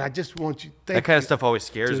said, man, I just want you. That kind of stuff always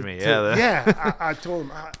scares me. I told him,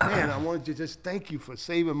 man, I wanted to just thank you for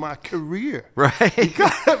saving my career. Right.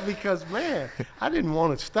 because man, I didn't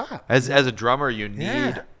want to stop. As a drummer, you need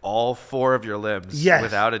Yeah. all 4 of your limbs, Yes.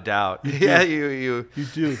 without a doubt. do. Yeah, you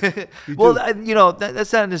do. You well, do. you know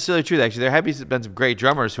that's not necessarily true. Actually, there have been some great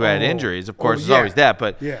drummers who had Oh. injuries. Of Oh, course, there's yeah. always that.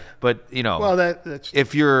 But Yeah. but you know, Well, that's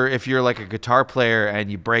if you're like a guitar player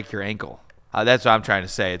and you break your ankle, that's what I'm trying to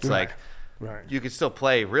say. It's like. right. You can still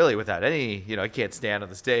play really without any, you know, I can't stand on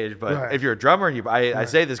the stage. But Right. if you're a drummer, and I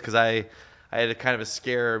say this because I had a kind of a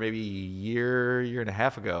scare maybe a year and a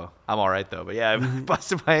half ago. I'm all right though, but yeah, I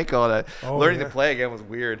busted my ankle and learning yeah. to play again was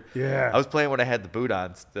weird. Yeah. I was playing when I had the boot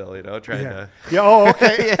on still, you know, trying Yeah. to. Yeah. Oh,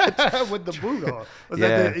 okay. With the boot on. Was Yeah,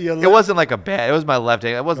 that your it left? wasn't like a bad. It was my left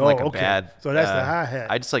ankle. It wasn't Oh, like a okay. bad. So that's the hi-hat.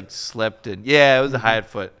 I just like slipped and yeah, it was the hi-hat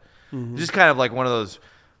foot. Just kind of like one of those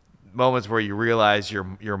moments where you realize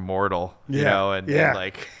you're mortal, you Yeah. know, and Yeah.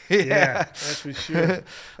 like Yeah, that's for sure. That's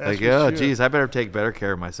like for oh sure. geez, I better take better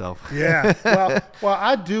care of myself. Yeah. Well,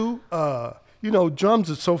 I do. You know, drums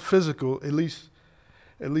are so physical. At least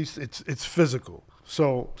it's physical.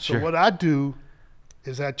 So Sure. what I do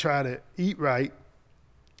is I try to eat right.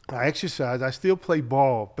 I exercise. I still play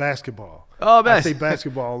basketball. Oh, nice. I say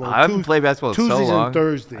basketball. On I haven't played basketball in so Tuesdays long. and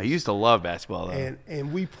Thursdays. I used to love basketball though.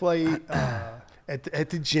 and we play at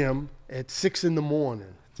the gym at 6 a.m.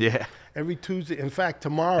 Yeah. Every Tuesday. In fact,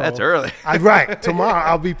 tomorrow. That's early. Right. Tomorrow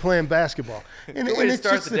I'll be playing basketball. And, Good way to it's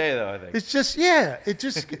start just the day, though, I think. It's just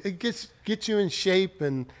it gets you in shape,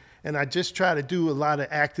 and I just try to do a lot of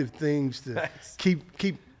active things to Nice.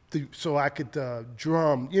 keep so I could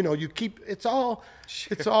drum. You know, it's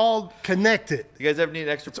all connected. You guys ever need an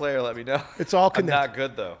extra player, let me know. It's all I'm connected. not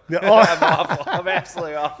good, though. Yeah, oh. I'm awful. I'm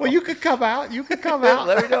absolutely awful. Well, you could come out. You could come out.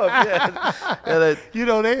 Let me know. Yeah, that, You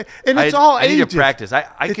know, and it's all I need ages. to practice.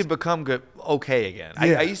 I could become good, okay again.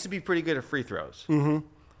 Yeah. I used to be pretty good at free throws. Mm-hmm.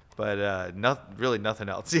 But really nothing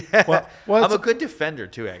else. Yeah. Well, I'm it's- a good defender,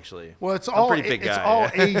 too, actually. Well, it's I'm all a pretty big it's guy. all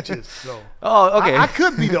yeah. ages. So Oh, okay. I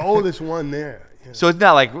could be the oldest one there. You know. So it's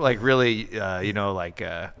not like really, you know, like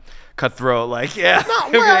cutthroat, like, yeah. No,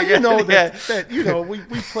 well, you know Yeah. that you know we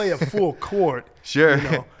play a full court. Sure. You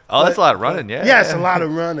know, Oh, that's a but- lot of running, yeah. Yeah, it's a lot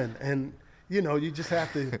of running, and you know you just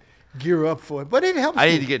have to gear up for it. But it helps. I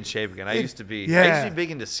you. need to get in shape again. I used to be Yeah. big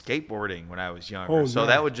into skateboarding when I was younger. Oh, so yeah.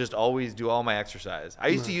 that would just always do all my exercise. I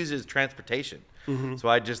used to use it as transportation. So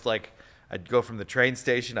I'd just I'd go from the train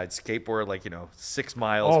station, I'd skateboard 6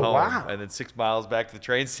 miles Oh, home wow. and then 6 miles back to the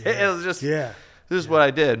train station. It was just Yeah. this is what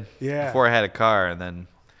I did Yeah. before I had a car, and then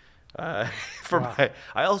Wow.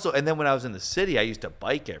 and then when I was in the city, I used to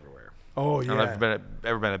bike everywhere. Oh I don't know if yeah. you've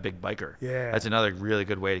ever been a big biker. Yeah. That's another really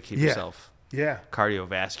good way to keep Yeah. yourself Yeah.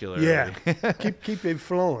 cardiovascular. Yeah. keep it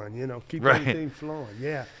flowing. You know, keep Right. everything flowing.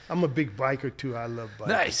 Yeah. I'm a big biker too. I love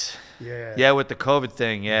biking. Nice. Yeah. Yeah, with the COVID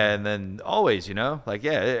thing, yeah, and then always,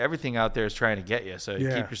 everything out there is trying to get you. So you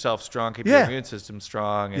Yeah. keep yourself strong, keep Yeah. your immune system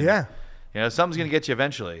strong, and Yeah. something's gonna get you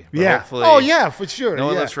eventually. But Yeah. hopefully, Oh yeah, for sure. no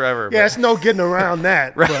one yeah. lives forever, Yeah, but- it's no getting around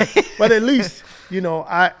that. Right. But at least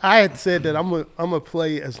I had said that I'm gonna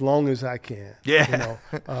play as long as I can. Yeah.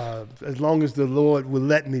 As long as the Lord will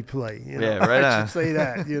let me play. Yeah, right I on. should say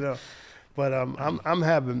that. But I'm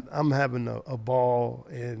having a ball,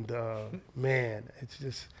 and man,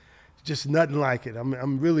 it's just nothing like it.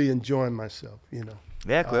 I'm really enjoying myself.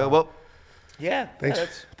 Yeah, cool. Well, yeah. Thanks,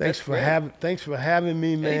 that's great. thanks for having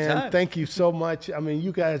me, man. Anytime. Thank you so much. I mean,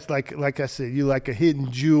 you guys like I said, you like a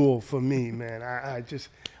hidden jewel for me, man. I just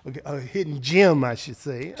a hidden gem, I should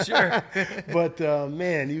say. Sure. But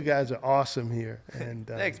man, you guys are awesome here, and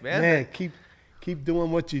Thanks, man. Man, keep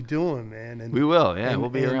doing what you're doing, man. And We will. Yeah, we'll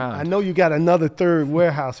be and around. I know you got another third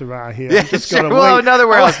warehouse around here. Yeah, I'm just sure. gonna We'll have wait. another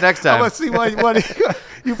warehouse next time. I'm gonna see what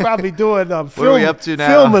you probably doing. What are we up to now?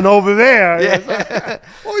 Filming over there. Yeah.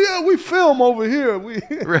 Oh yeah, we film over here. We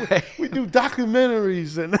Right. we do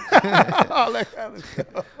documentaries and all that kind of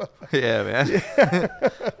stuff. Yeah, man.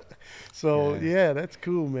 So yeah, that's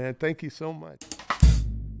cool, man. Thank you so much.